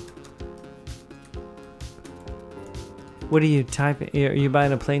sense. What are you typing? Are you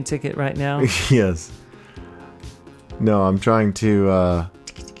buying a plane ticket right now? Yes. No, I'm trying to.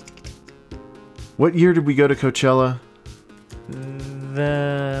 What year did we go to Coachella?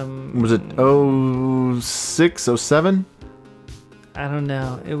 Was it 06, 07? I don't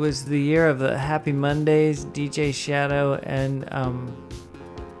know. It was the year of the Happy Mondays, DJ Shadow, and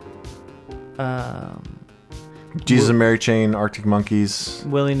Jesus and Mary Chain, Arctic Monkeys.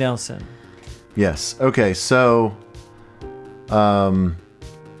 Willie Nelson. Yes. Okay, so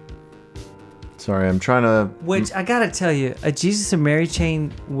sorry, I'm trying to. Which I gotta tell you, a Jesus and Mary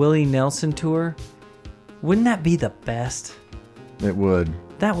Chain Willie Nelson tour, wouldn't that be the best? It would.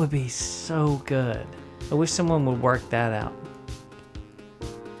 That would be so good. I wish someone would work that out.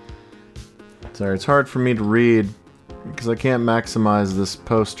 Sorry, it's hard for me to read because I can't maximize this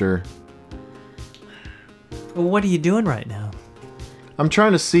poster. Well, what are you doing right now? I'm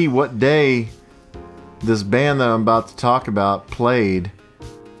trying to see what day this band that I'm about to talk about played.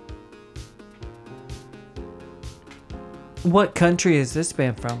 What country is this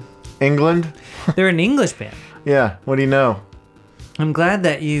band from? England? They're an English band. Yeah, what do you know? I'm glad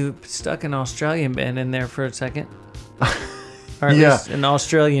that you stuck an Australian band in there for a second. Or at Yeah. least an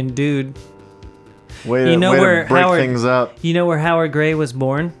Australian dude. Way You know to where break Howard- things up. You know where Howard Gray was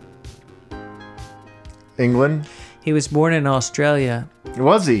born? England? He was born in Australia,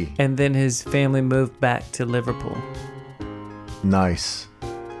 Was he? and then his family moved back to Liverpool. Nice.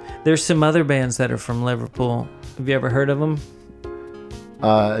 There's some other bands that are from Liverpool. Have you ever heard of them?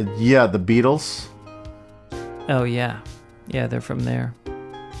 Yeah, the Beatles. Oh, yeah. Yeah, they're from there.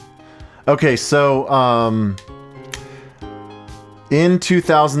 Okay, so in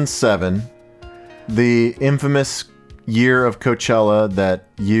 2007, the infamous year of Coachella that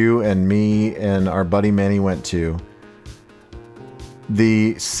you and me and our buddy Manny went to,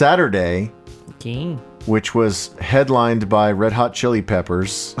 the Saturday, Okay. which was headlined by Red Hot Chili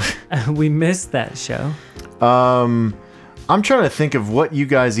Peppers. We missed that show. I'm trying to think of what you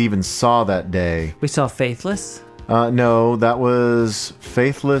guys even saw that day. We saw Faithless. No, that was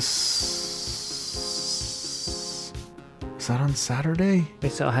Faithless. Was that on Saturday? We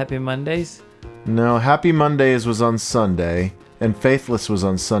saw Happy Mondays. No, Happy Mondays was on Sunday, and Faithless was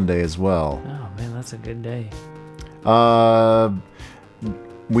on Sunday as well. Oh, man, that's a good day.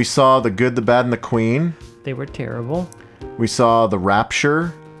 We saw The Good, the Bad, and the Queen. They were terrible. We saw The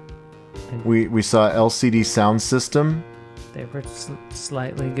Rapture. We saw LCD Sound System. They were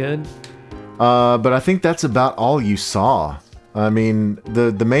slightly good. But I think that's about all you saw. I mean,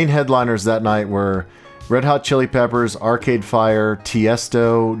 the main headliners that night were Red Hot Chili Peppers, Arcade Fire,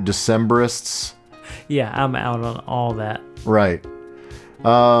 Tiesto, Decemberists. Yeah, I'm out on all that. Right.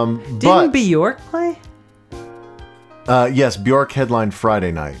 Didn't Bjork play? Yes, Bjork headlined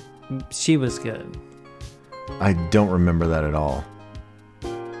Friday night. She was good. I don't remember that at all.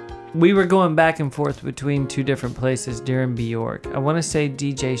 We were going back and forth between two different places during Bjork. I want to say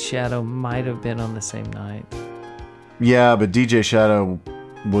DJ Shadow might have been on the same night. Yeah, but DJ Shadow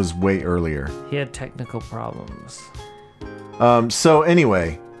was way earlier. He had technical problems. So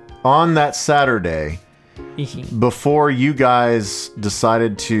anyway, on that Saturday, before you guys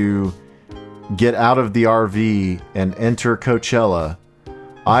decided to get out of the RV and enter Coachella,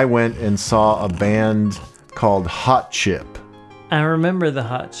 I went and saw a band called Hot Chip. I remember the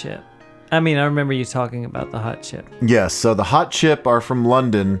Hot Chip. I remember you talking about the Hot Chip. Yes, so the Hot Chip are from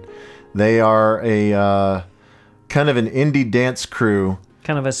London. They are a kind of an indie dance crew.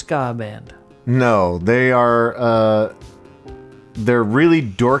 Kind of a ska band. No, they are... they're really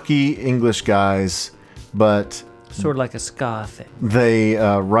dorky English guys, but... Sort of like a ska thing. They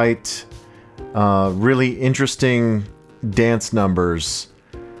write really interesting dance numbers.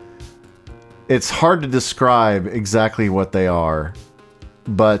 It's hard to describe exactly what they are,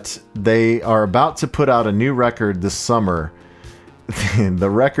 but they are about to put out a new record this summer. The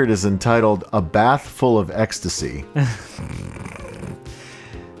record is entitled A Bath Full of Ecstasy.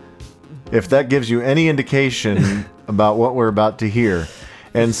 If that gives you any indication about what we're about to hear.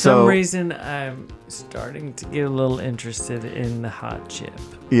 And For some reason, I'm starting to get a little interested in the Hot Chip.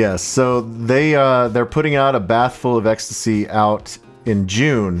 Yes, so they're putting out A Bath Full of Ecstasy out in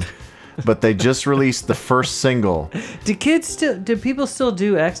June, but they just released the first single. Do people still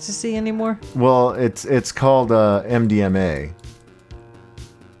do ecstasy anymore? Well, it's called MDMA.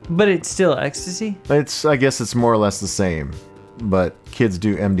 But it's still ecstasy? I guess it's more or less the same, but kids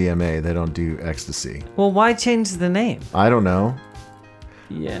do MDMA, they don't do ecstasy. Well, why change the name? I don't know.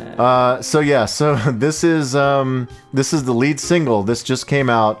 Yeah. So this is the lead single. This just came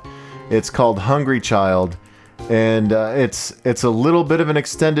out. It's called Hungry Child, and it's a little bit of an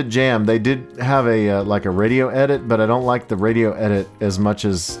extended jam. They did have a like a radio edit, but I don't like the radio edit as much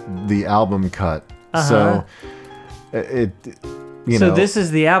as the album cut. Uh-huh. So So this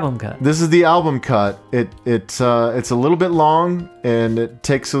is the album cut. This is the album cut. It's a little bit long and it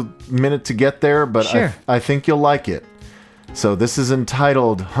takes a minute to get there, but sure. I think you'll like it. So this is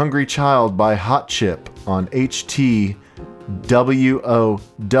entitled Hungry Child by Hot Chip on HTWOW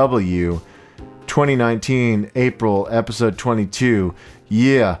 2019 April episode 22.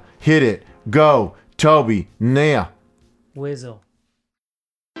 Yeah, hit it. Go, Toby, Nia. Whizzle.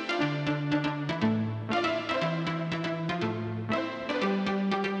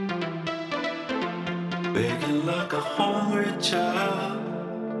 Begging like a hungry child,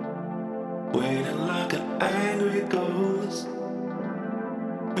 waiting like an angry ghost,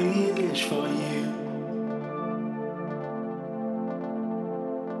 being for you.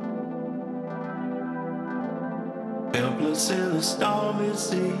 Helpless in the stormy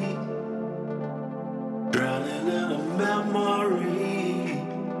sea, drowning in a memory,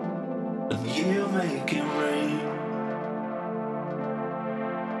 and you make it rain.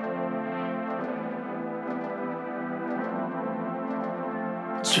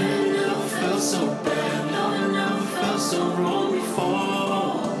 Dream never felt so bad, no, it never felt so wrong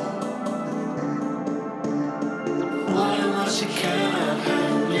before. Why much you cannot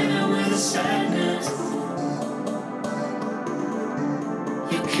handle, living with the sadness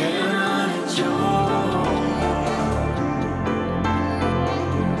you cannot endure.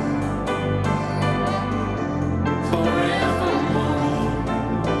 Forevermore.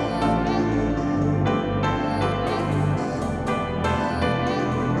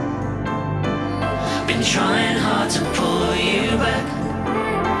 Been trying hard to pull you back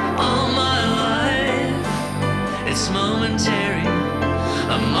all my life. It's momentary,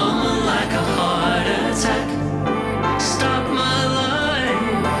 a moment like a heart attack. Stop my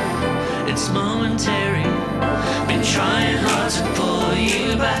life, it's momentary. Been trying hard to pull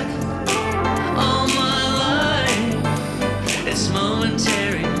you back all my life. It's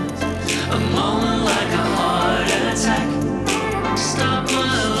momentary, a moment like a heart attack. Stop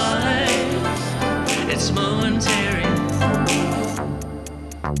my life, it's momentary.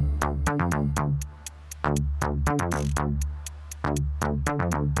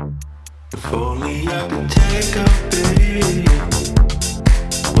 If only I could take a break,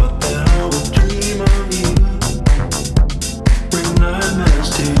 but then I would dream of you.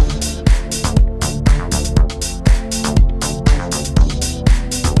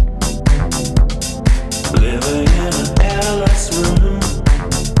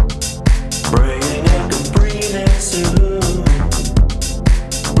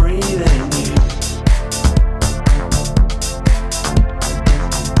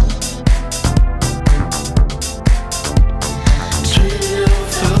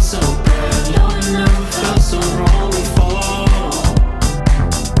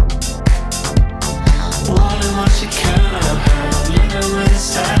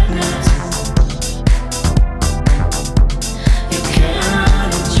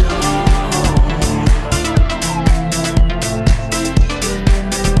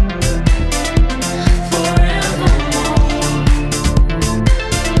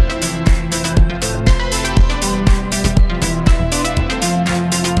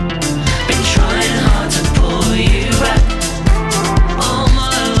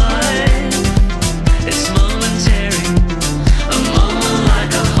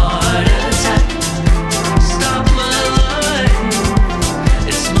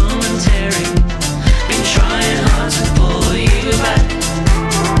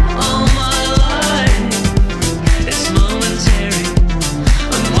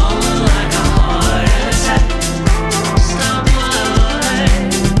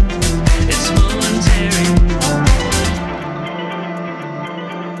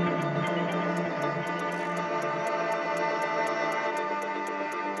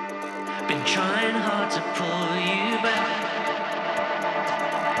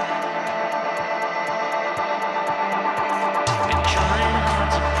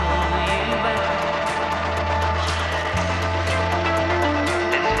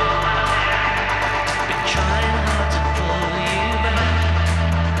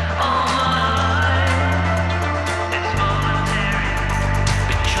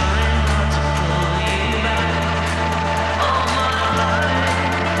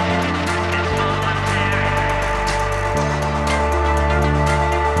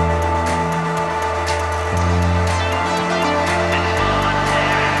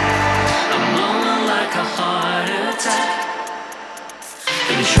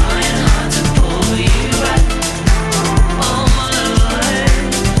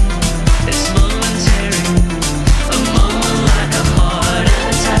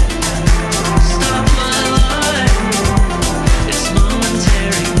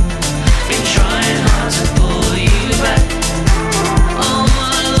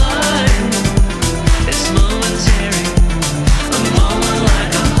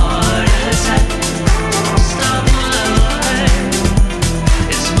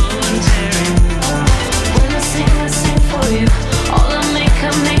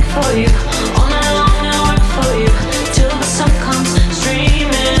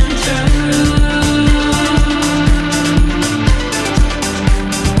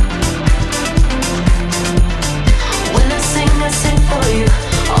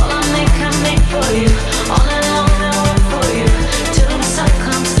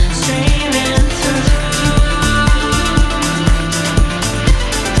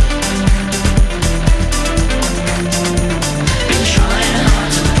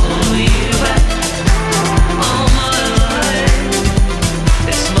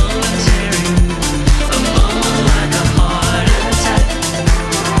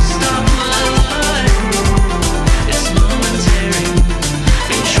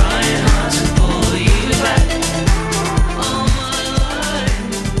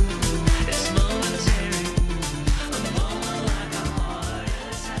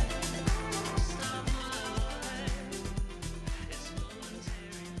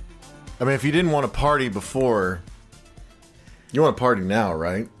 I mean, if you didn't want to party before, you want to party now,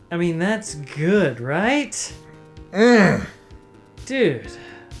 right? I mean, that's good, right? Dude.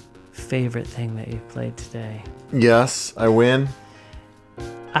 Favorite thing that you've played today? Yes, I win.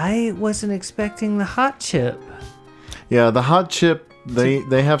 I wasn't expecting the hot chip. Yeah, the hot chip,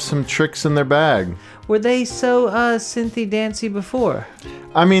 they have some tricks in their bag. Were they so synthy dancy before?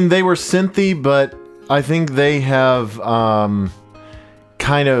 I mean, they were synthy, but I think they have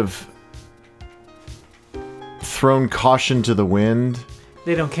kind of thrown caution to the wind.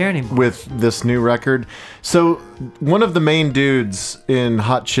 They don't care anymore. With this new record. So one of the main dudes in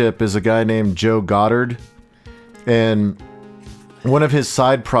Hot Chip is a guy named Joe Goddard. And one of his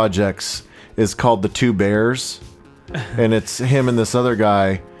side projects is called The Two Bears. And it's him and this other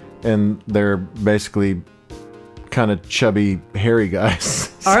guy. And they're basically kind of chubby, hairy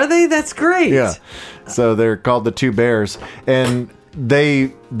guys. Are they? That's great. Yeah. So they're called The Two Bears. And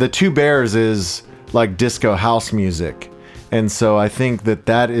the Two Bears is like disco house music. And so I think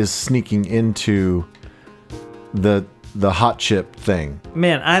that is sneaking into the hot chip thing.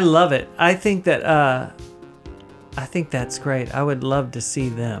 Man, I love it. I think that's great. I would love to see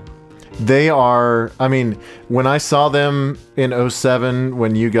them. They are, I mean, when I saw them in 2007,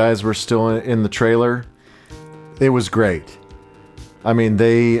 when you guys were still in the trailer, it was great. I mean,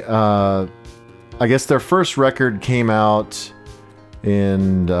 I guess their first record came out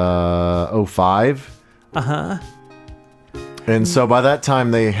in 2005. Uh-huh. And so by that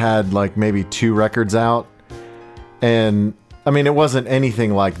time they had like maybe 2 records out. And I mean, it wasn't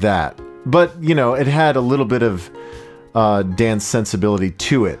anything like that. But, you know, it had a little bit of dance sensibility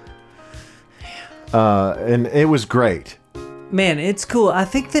to it. And it was great. Man, it's cool. I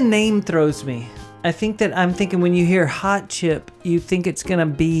think the name throws me. I think that I'm thinking when you hear Hot Chip, you think it's going to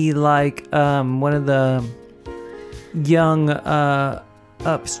be like one of the young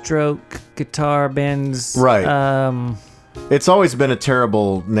upstroke guitar bands. Right. It's always been a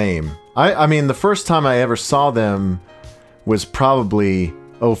terrible name. I mean, the first time I ever saw them was probably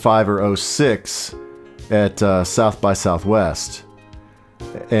 2005 or 2006 at South by Southwest.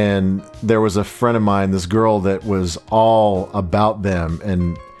 And there was a friend of mine, this girl that was all about them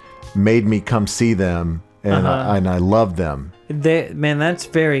and made me come see them. And, I loved them. Man, that's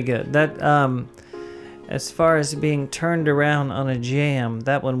very good. That as far as being turned around on a jam,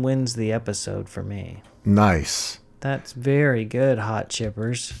 that one wins the episode for me. Nice. That's very good, Hot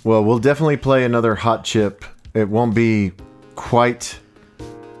Chippers. Well, we'll definitely play another Hot Chip. It won't be quite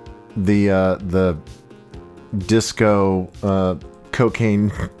the disco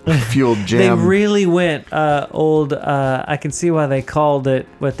cocaine fueled jam. They really went old. I can see why they called it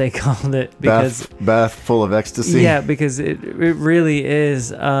what they called it, because bath full of ecstasy. Yeah, because it really is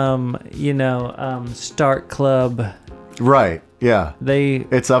Start Club. Right. Yeah.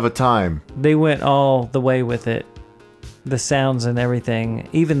 It's of a time. They went all the way with it. The sounds and everything,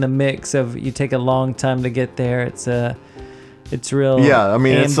 even the mix of you take a long time to get there. It's real. Yeah, I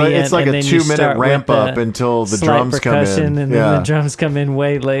mean it's like a 2-minute ramp up until the drums come in, and then the drums come in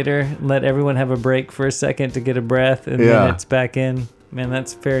way later. Let everyone have a break for a second to get a breath, and then it's back in. Man,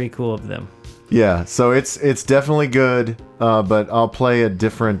 that's very cool of them. Yeah, so it's definitely good, but I'll play a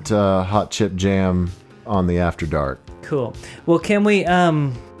different Hot Chip jam on the After Dark. Cool. Well, can we?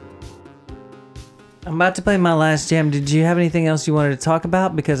 I'm about to play my last jam. Did you have anything else you wanted to talk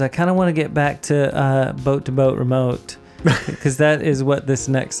about? Because I kind of want to get back to Boat to Boat Remote, because that is what this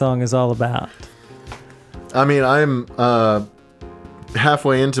next song is all about. I mean, I'm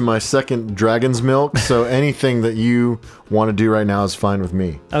halfway into my second Dragon's Milk, so anything that you want to do right now is fine with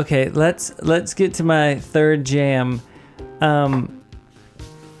me. Okay, let's get to my third jam. A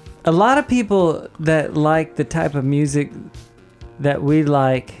lot of people that like the type of music that we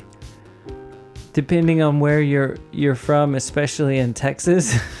like, depending on where you're from, especially in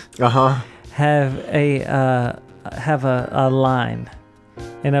Texas, have a line,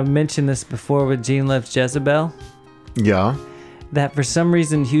 and I've mentioned this before with Gene Loves Jezebel. Yeah. That for some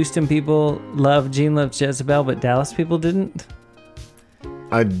reason Houston people love Gene Loves Jezebel, but Dallas people didn't.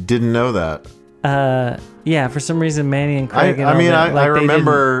 I didn't know that. Yeah, for some reason Manny and Craig. I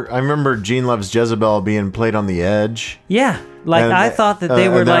remember Gene Loves Jezebel being played on the Edge. Yeah. I thought that they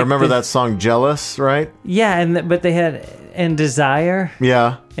were like. I remember that song "Jealous," right? Yeah, but they had and "Desire."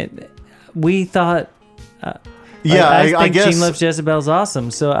 Yeah. We thought. I guess Gene Loves Jezebel's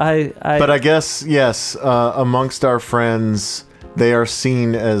awesome. So But I guess yes, amongst our friends, they are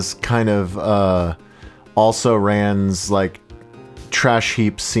seen as kind of also rans like trash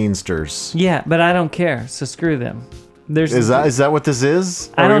heap scenesters. Yeah, but I don't care. So screw them. Is that what this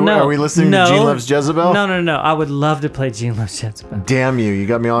is? I don't know. Are we listening to Gene Loves Jezebel? No. I would love to play Gene Loves Jezebel. Damn you! You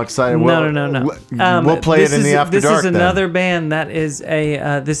got me all excited. No. We'll play it in the After Dark. This is another band that is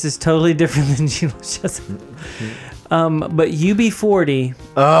this is totally different than Gene Loves Jezebel. But UB40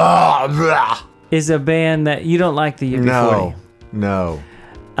 is a band that you don't like. The UB40. No.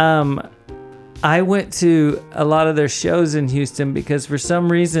 I went to a lot of their shows in Houston because for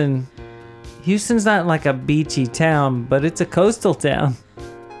some reason, Houston's not like a beachy town, but it's a coastal town.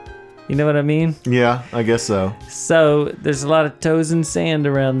 You know what I mean? Yeah, I guess so. So there's a lot of toes in sand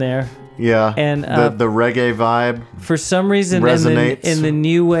around there. Yeah, and the reggae vibe for some reason resonates. In the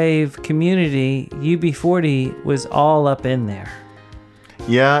new wave community, UB40 was all up in there.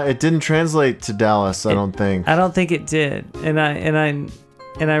 Yeah, it didn't translate to Dallas. I don't think it did, and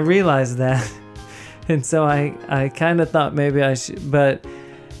I realized that, and so I kind of thought maybe I should, but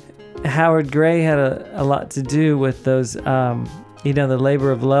Howard Gray had a lot to do with those. The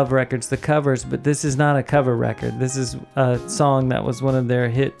Labor of Love records, the covers, but this is not a cover record. This is a song that was one of their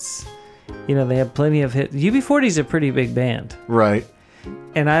hits. They have plenty of hits. UB40 is a pretty big band. Right.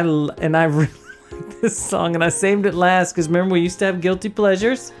 And I really like this song, and I saved it last because remember we used to have Guilty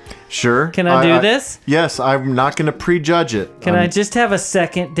Pleasures? Sure. Can I do this? Yes, I'm not going to prejudge it. Can I just have a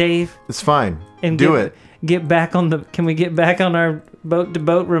second, Dave? It's fine. And do it. Can we get back on our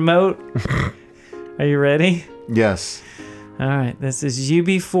boat-to-boat remote? Are you ready? Yes. All right, this is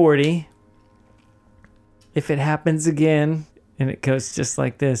UB40. If It Happens Again, and it goes just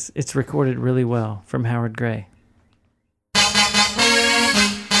like this. It's recorded really well from Howard Gray.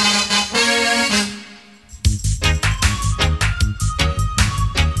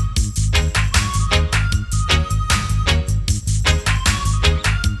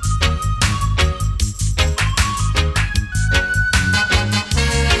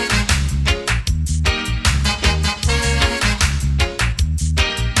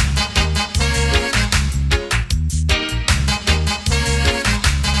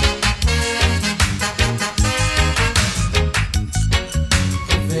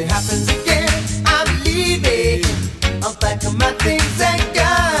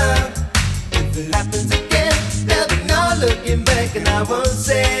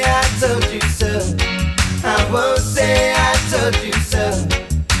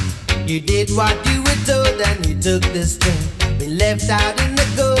 You did what you were told and you took the string. Been left out in the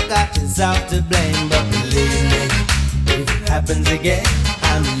cold, got yourself to blame. But believe me, if it happens again,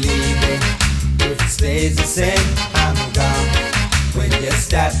 I'm leaving. If it stays the same, I'm gone. When you're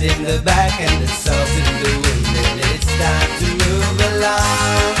stabbed in the back and the salt in the wind, then it's time to move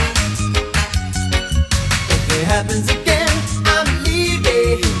along. If it happens again, I'm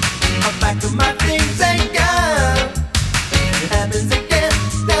leaving. I'll pack up my things and go. If it happens again,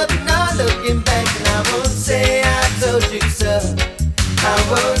 there'll be no looking back, and I won't say I told you so. I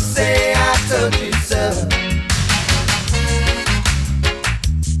won't say I told you so.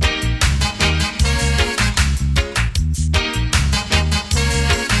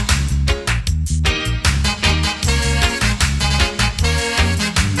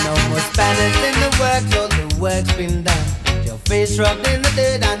 No more Spanish in the works, all the work's been done. Your face rubbed in the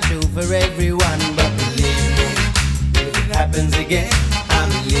dirt, I'm true for everyone. But believe me, if it happens again, I'm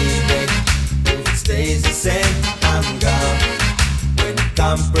leaving. If it stays the same, I'm gone. When it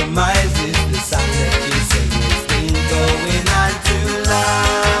compromises the song that you sing, it's been going on too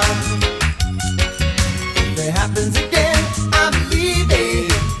long. If it happens again, I'm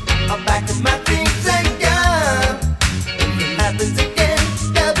leaving. I'll pack up my things and go. If it happens again,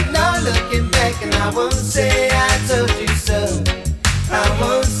 there'll be no looking back, and I won't say I told you so. I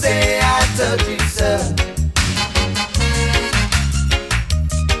won't say I told you so.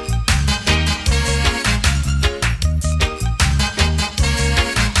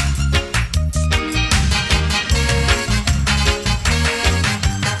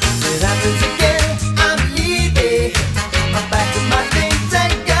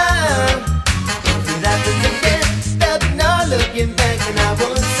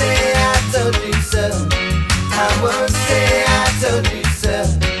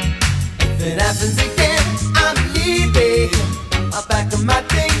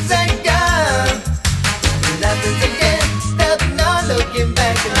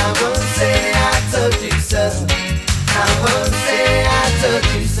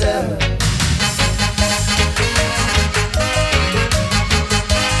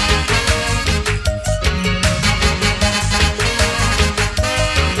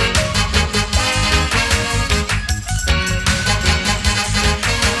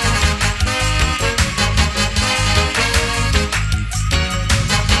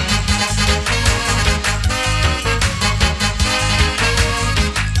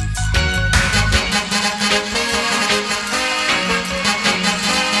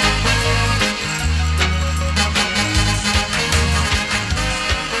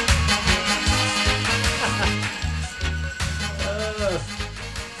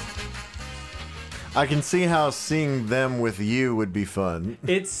 I can see how seeing them with you would be fun.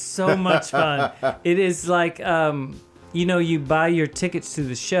 It's so much fun. It is like, you buy your tickets to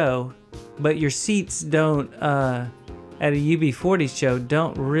the show, but your seats don't, at a UB40 show,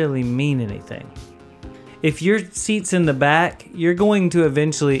 don't really mean anything. If your seat's in the back, you're going to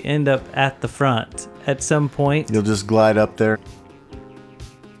eventually end up at the front at some point. You'll just glide up there.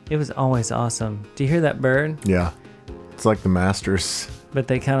 It was always awesome. Do you hear that bird? Yeah. It's like the Masters. But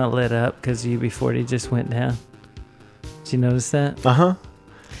they kind of lit up because UB40 just went down. Did you notice that? Uh-huh.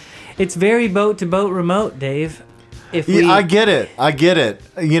 It's very boat-to-boat remote, Dave. I get it. I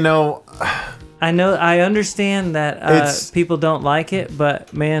understand that people don't like it,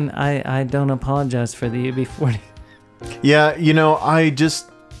 but man, I don't apologize for the UB40. Yeah, I just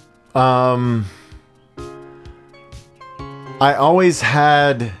I always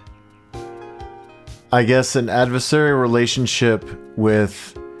had, I guess, an adversarial relationship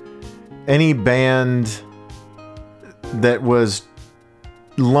with any band that was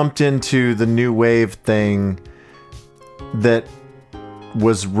lumped into the new wave thing that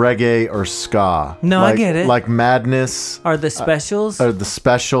was reggae or ska. No, I get it. Like Madness. Are the Specials? Or the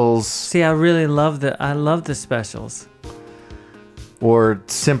Specials. See, I really love the Specials. Or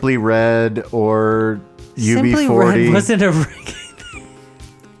Simply Red or Simply UB40. Red wasn't a reggae.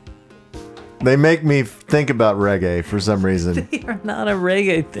 They make me think about reggae for some reason. They are not a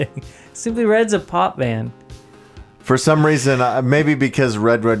reggae thing. Simply Red's a pop band. For some reason, maybe because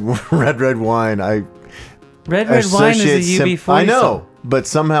Red Wine, Red Wine is a UB40 I know, song. but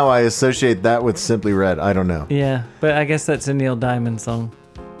somehow I associate that with Simply Red. I don't know. Yeah, but I guess that's a Neil Diamond song.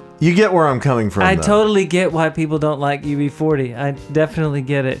 You get where I'm coming from, I though. totally get why people don't like UB40. I definitely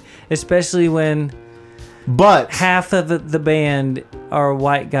get it. Especially when half of the band are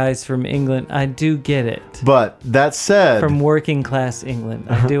white guys from England. I do get it. But that said... From working class England.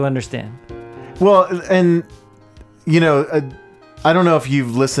 I do understand. Well, and, I don't know if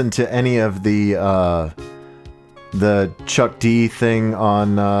you've listened to any of the Chuck D thing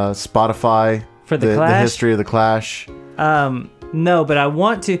on Spotify. For the Clash? The history of the Clash. No, but I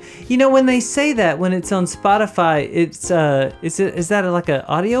want to. When they say that, when it's on Spotify, it's is that like an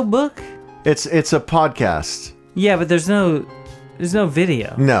audio book? It's a podcast. Yeah, but there's no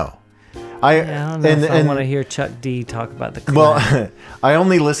video. No. I don't know if I want to hear Chuck D talk about the Clash. Well, I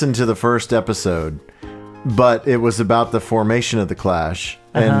only listened to the first episode, but it was about the formation of the Clash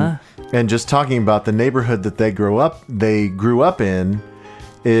and just talking about the neighborhood that they grew up in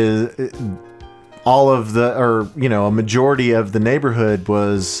is all of a majority of the neighborhood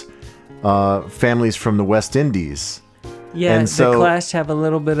was families from the West Indies. Yeah, and so, the Clash have a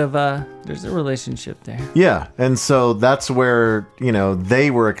little bit of there's a relationship there. Yeah, and so that's where,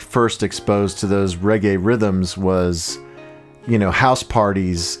 they were first exposed to those reggae rhythms was, house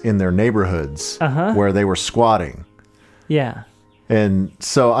parties in their neighborhoods where they were squatting. Yeah. And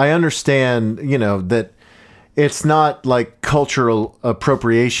so I understand, that it's not like cultural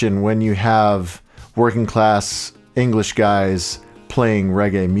appropriation when you have working class English guys playing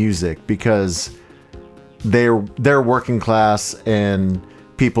reggae music because they're working class and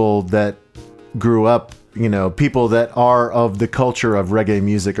people that grew up, people that are of the culture of reggae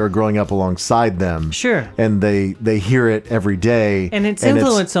music are growing up alongside them. Sure. And they hear it every day. And it's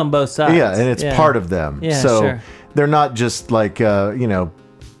influence on both sides. Yeah, and it's part of them. Yeah, so sure. They're not just like,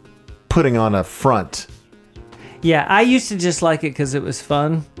 putting on a front. Yeah, I used to just like it because it was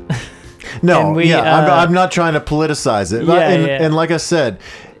fun. No, I'm not trying to politicize it. And like I said,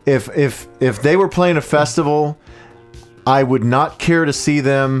 if they were playing a festival, I would not care to see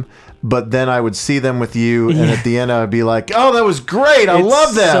them, but then I would see them with you, and at the end I would be like, "Oh, that was great! I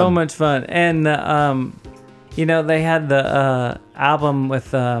love them." So much fun, and they had the album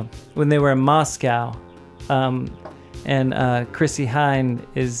with when they were in Moscow, and Chrissy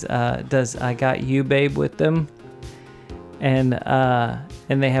Hynde does "I Got You, Babe" with them, and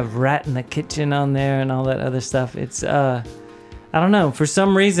they have "Rat in the Kitchen" on there and all that other stuff. It's I don't know. For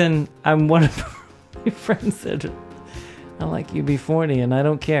some reason, I'm one of my friends that I like UB40 and I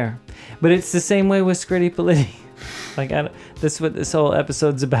don't care. But it's the same way with Scritti Politti. Like that's what this whole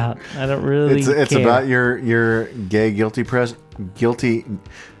episode's about. I don't really care. It's about your gay guilty.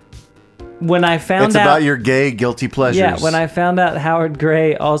 When I found out, it's about your gay guilty pleasures. Yeah, when I found out Howard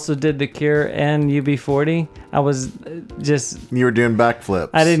Gray also did The Cure and UB40, I was just... You were doing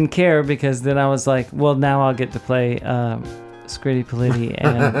backflips. I didn't care because then I was like, well, now I'll get to play Scritti Politti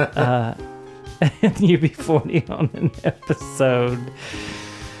and UB40 on an episode.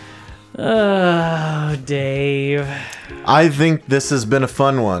 Oh, Dave. I think this has been a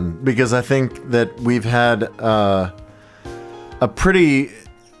fun one because I think that we've had a pretty...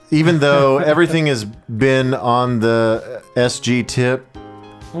 even though everything has been on the SG tip,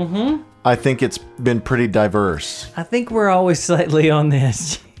 I think it's been pretty diverse. I think we're always slightly on the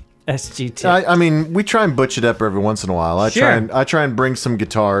SG tip. I mean, we try and butch it up every once in a while. I try and bring some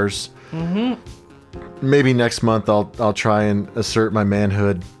guitars. Maybe next month I'll try and assert my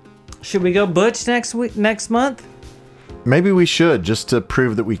manhood. Should we go butch next month? Maybe we should, just to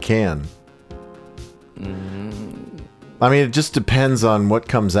prove that we can. I mean, it just depends on what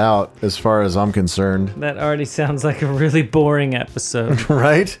comes out, as far as I'm concerned. That already sounds like a really boring episode.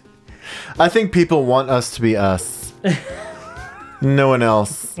 Right? I think people want us to be us. No one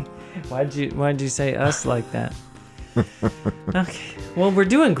else. Why'd you say us like that? Okay. Well, we're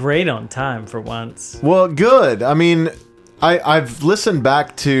doing great on time for once. Well, good. I mean, I've listened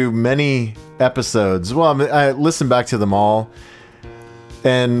back to many episodes. Well, I listened back to them all.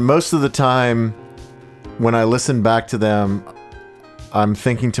 And most of the time, when I listen back to them, I'm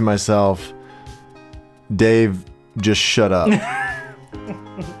thinking to myself, Dave, just shut up.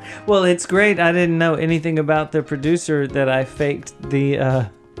 Well, it's great. I didn't know anything about the producer that I faked the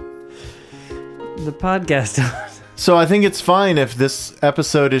podcast on. So I think it's fine if this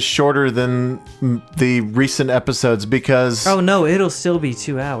episode is shorter than the recent episodes because... Oh, no, it'll still be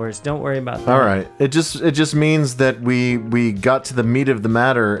 2 hours. Don't worry about that. All right. It just means that we got to the meat of the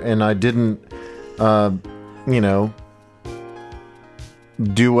matter and I didn't,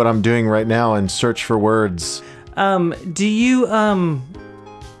 do what I'm doing right now and search for words. Do you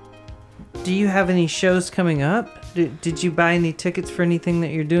have any shows coming up? Did you buy any tickets for anything that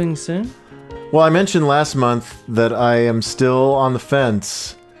you're doing soon? Well, I mentioned last month that I am still on the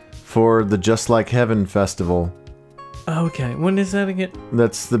fence for the Just Like Heaven festival. Okay, when is that again?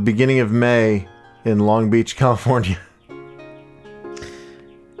 That's the beginning of May in Long Beach, California.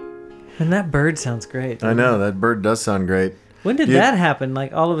 And that bird sounds great. I know, that bird does sound great. When did that happen?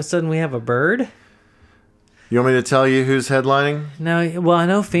 Like all of a sudden we have a bird? You want me to tell you who's headlining? No, well, I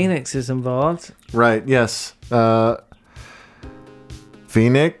know Phoenix is involved. Right, yes.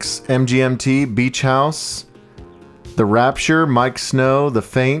 Phoenix, MGMT, Beach House, The Rapture, Mike Snow, The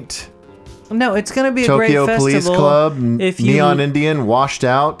Faint. No, it's going to be a Tokyo great Police festival. Club, Neon Indian, Washed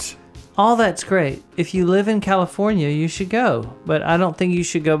Out. All that's great. If you live in California, you should go. But I don't think you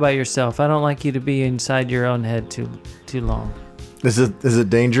should go by yourself. I don't like you to be inside your own head too long. Is it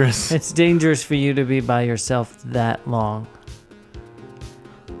dangerous? It's dangerous for you to be by yourself that long.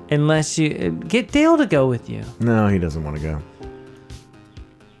 Unless you... Get Dale to go with you. No, he doesn't want to go.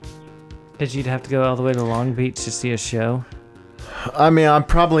 Because you'd have to go all the way to Long Beach to see a show. I mean, I'm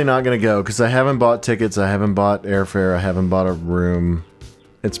probably not going to go because I haven't bought tickets. I haven't bought airfare. I haven't bought a room.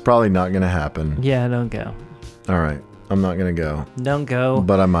 It's probably not going to happen. Yeah, don't go. All right. I'm not going to go. Don't go.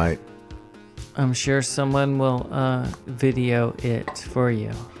 But I might. I'm sure someone will video it for you.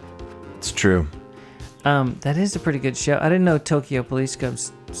 It's true. That is a pretty good show. I didn't know Tokyo Police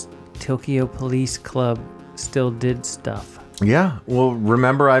Club still did stuff. Yeah. Well,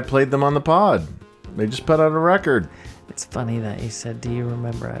 remember I played them on the pod. They just put out a record. It's funny that you said, do you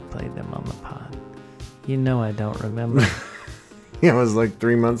remember I played them on the pod? You know I don't remember. It was like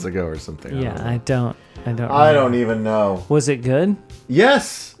 3 months ago or something. Yeah, I don't remember. I don't even know. Was it good?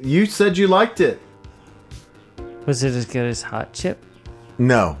 Yes. You said you liked it. Was it as good as Hot Chip?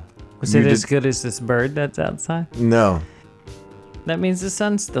 No. Was it as good as this bird that's outside? No. That means the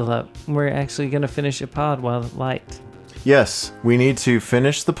sun's still up. We're actually going to finish a pod while it light. Yes, we need to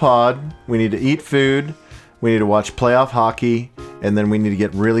finish the pod. We need to eat food. We need to watch playoff hockey. And then we need to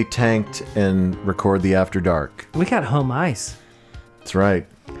get really tanked and record the After Dark. We got home ice. That's right.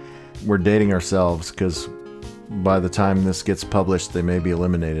 We're dating ourselves because by the time this gets published, they may be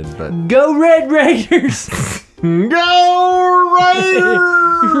eliminated. But Go Red Raiders! Go Raiders!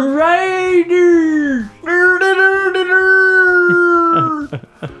 Raiders!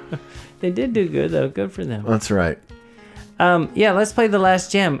 They did do good, though. Good for them. That's right. Yeah, let's play the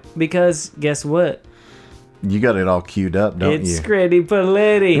last jam because guess what? You got it all queued up, don't It's you? Screddy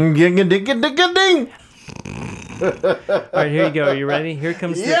Paletti. Ding-a-ding-a-ding-a-ding. All right, here you go. Are you ready? Here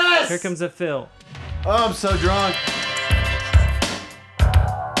comes Yes! here comes a fill. Oh, I'm so drunk.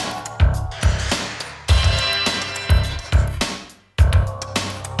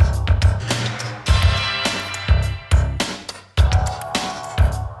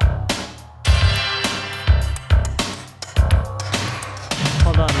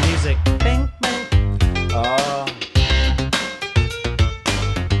 Hold on, music. Bing, bing.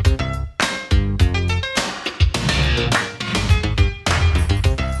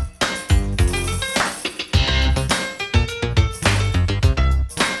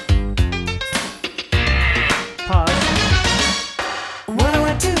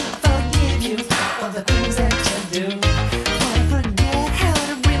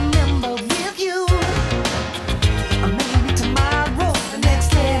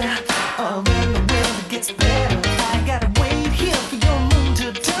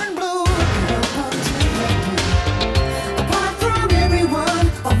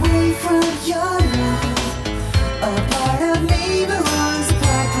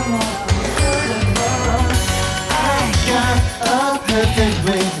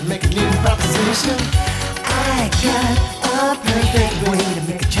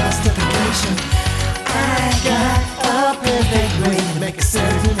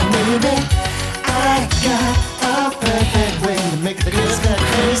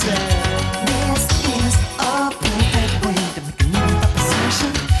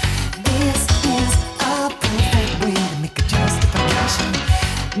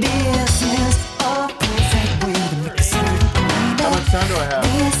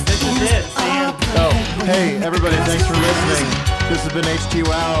 been HT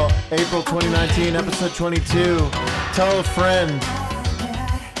Wow, April 2019, episode 22. Tell a friend.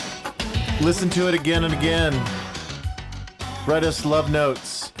 Listen to it again and again. Write us love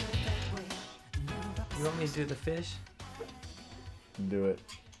notes. You want me to do the fish? Do it.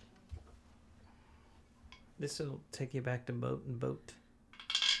 This will take you back to boat and boat.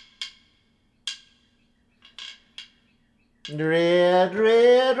 Red,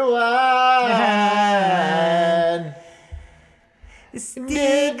 red wine.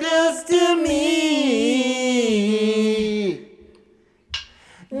 Stay close to me.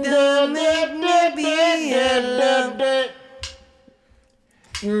 Don't let me be alone.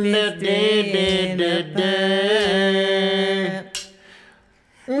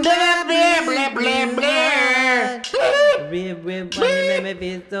 Rib, rib, why you make me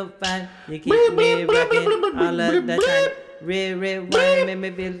feel so fine? You keep me rocking all of the time. Rib, rib, why you make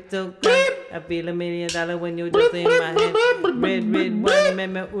me feel so fine? I feel $1 million when you just in my hand. Red, red, why you make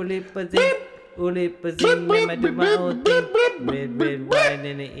me uli pussy? Uli pussy, make me do my own thing. Red, red wine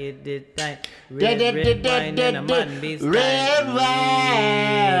and it eat this time. Red, red wine and a man be style. Red wine.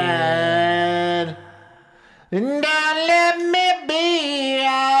 Don't let me be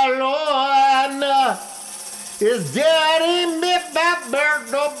alone. It's dirty me back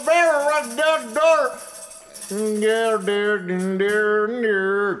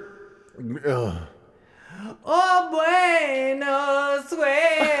door. Oh, bueno,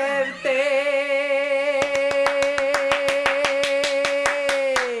 sueño.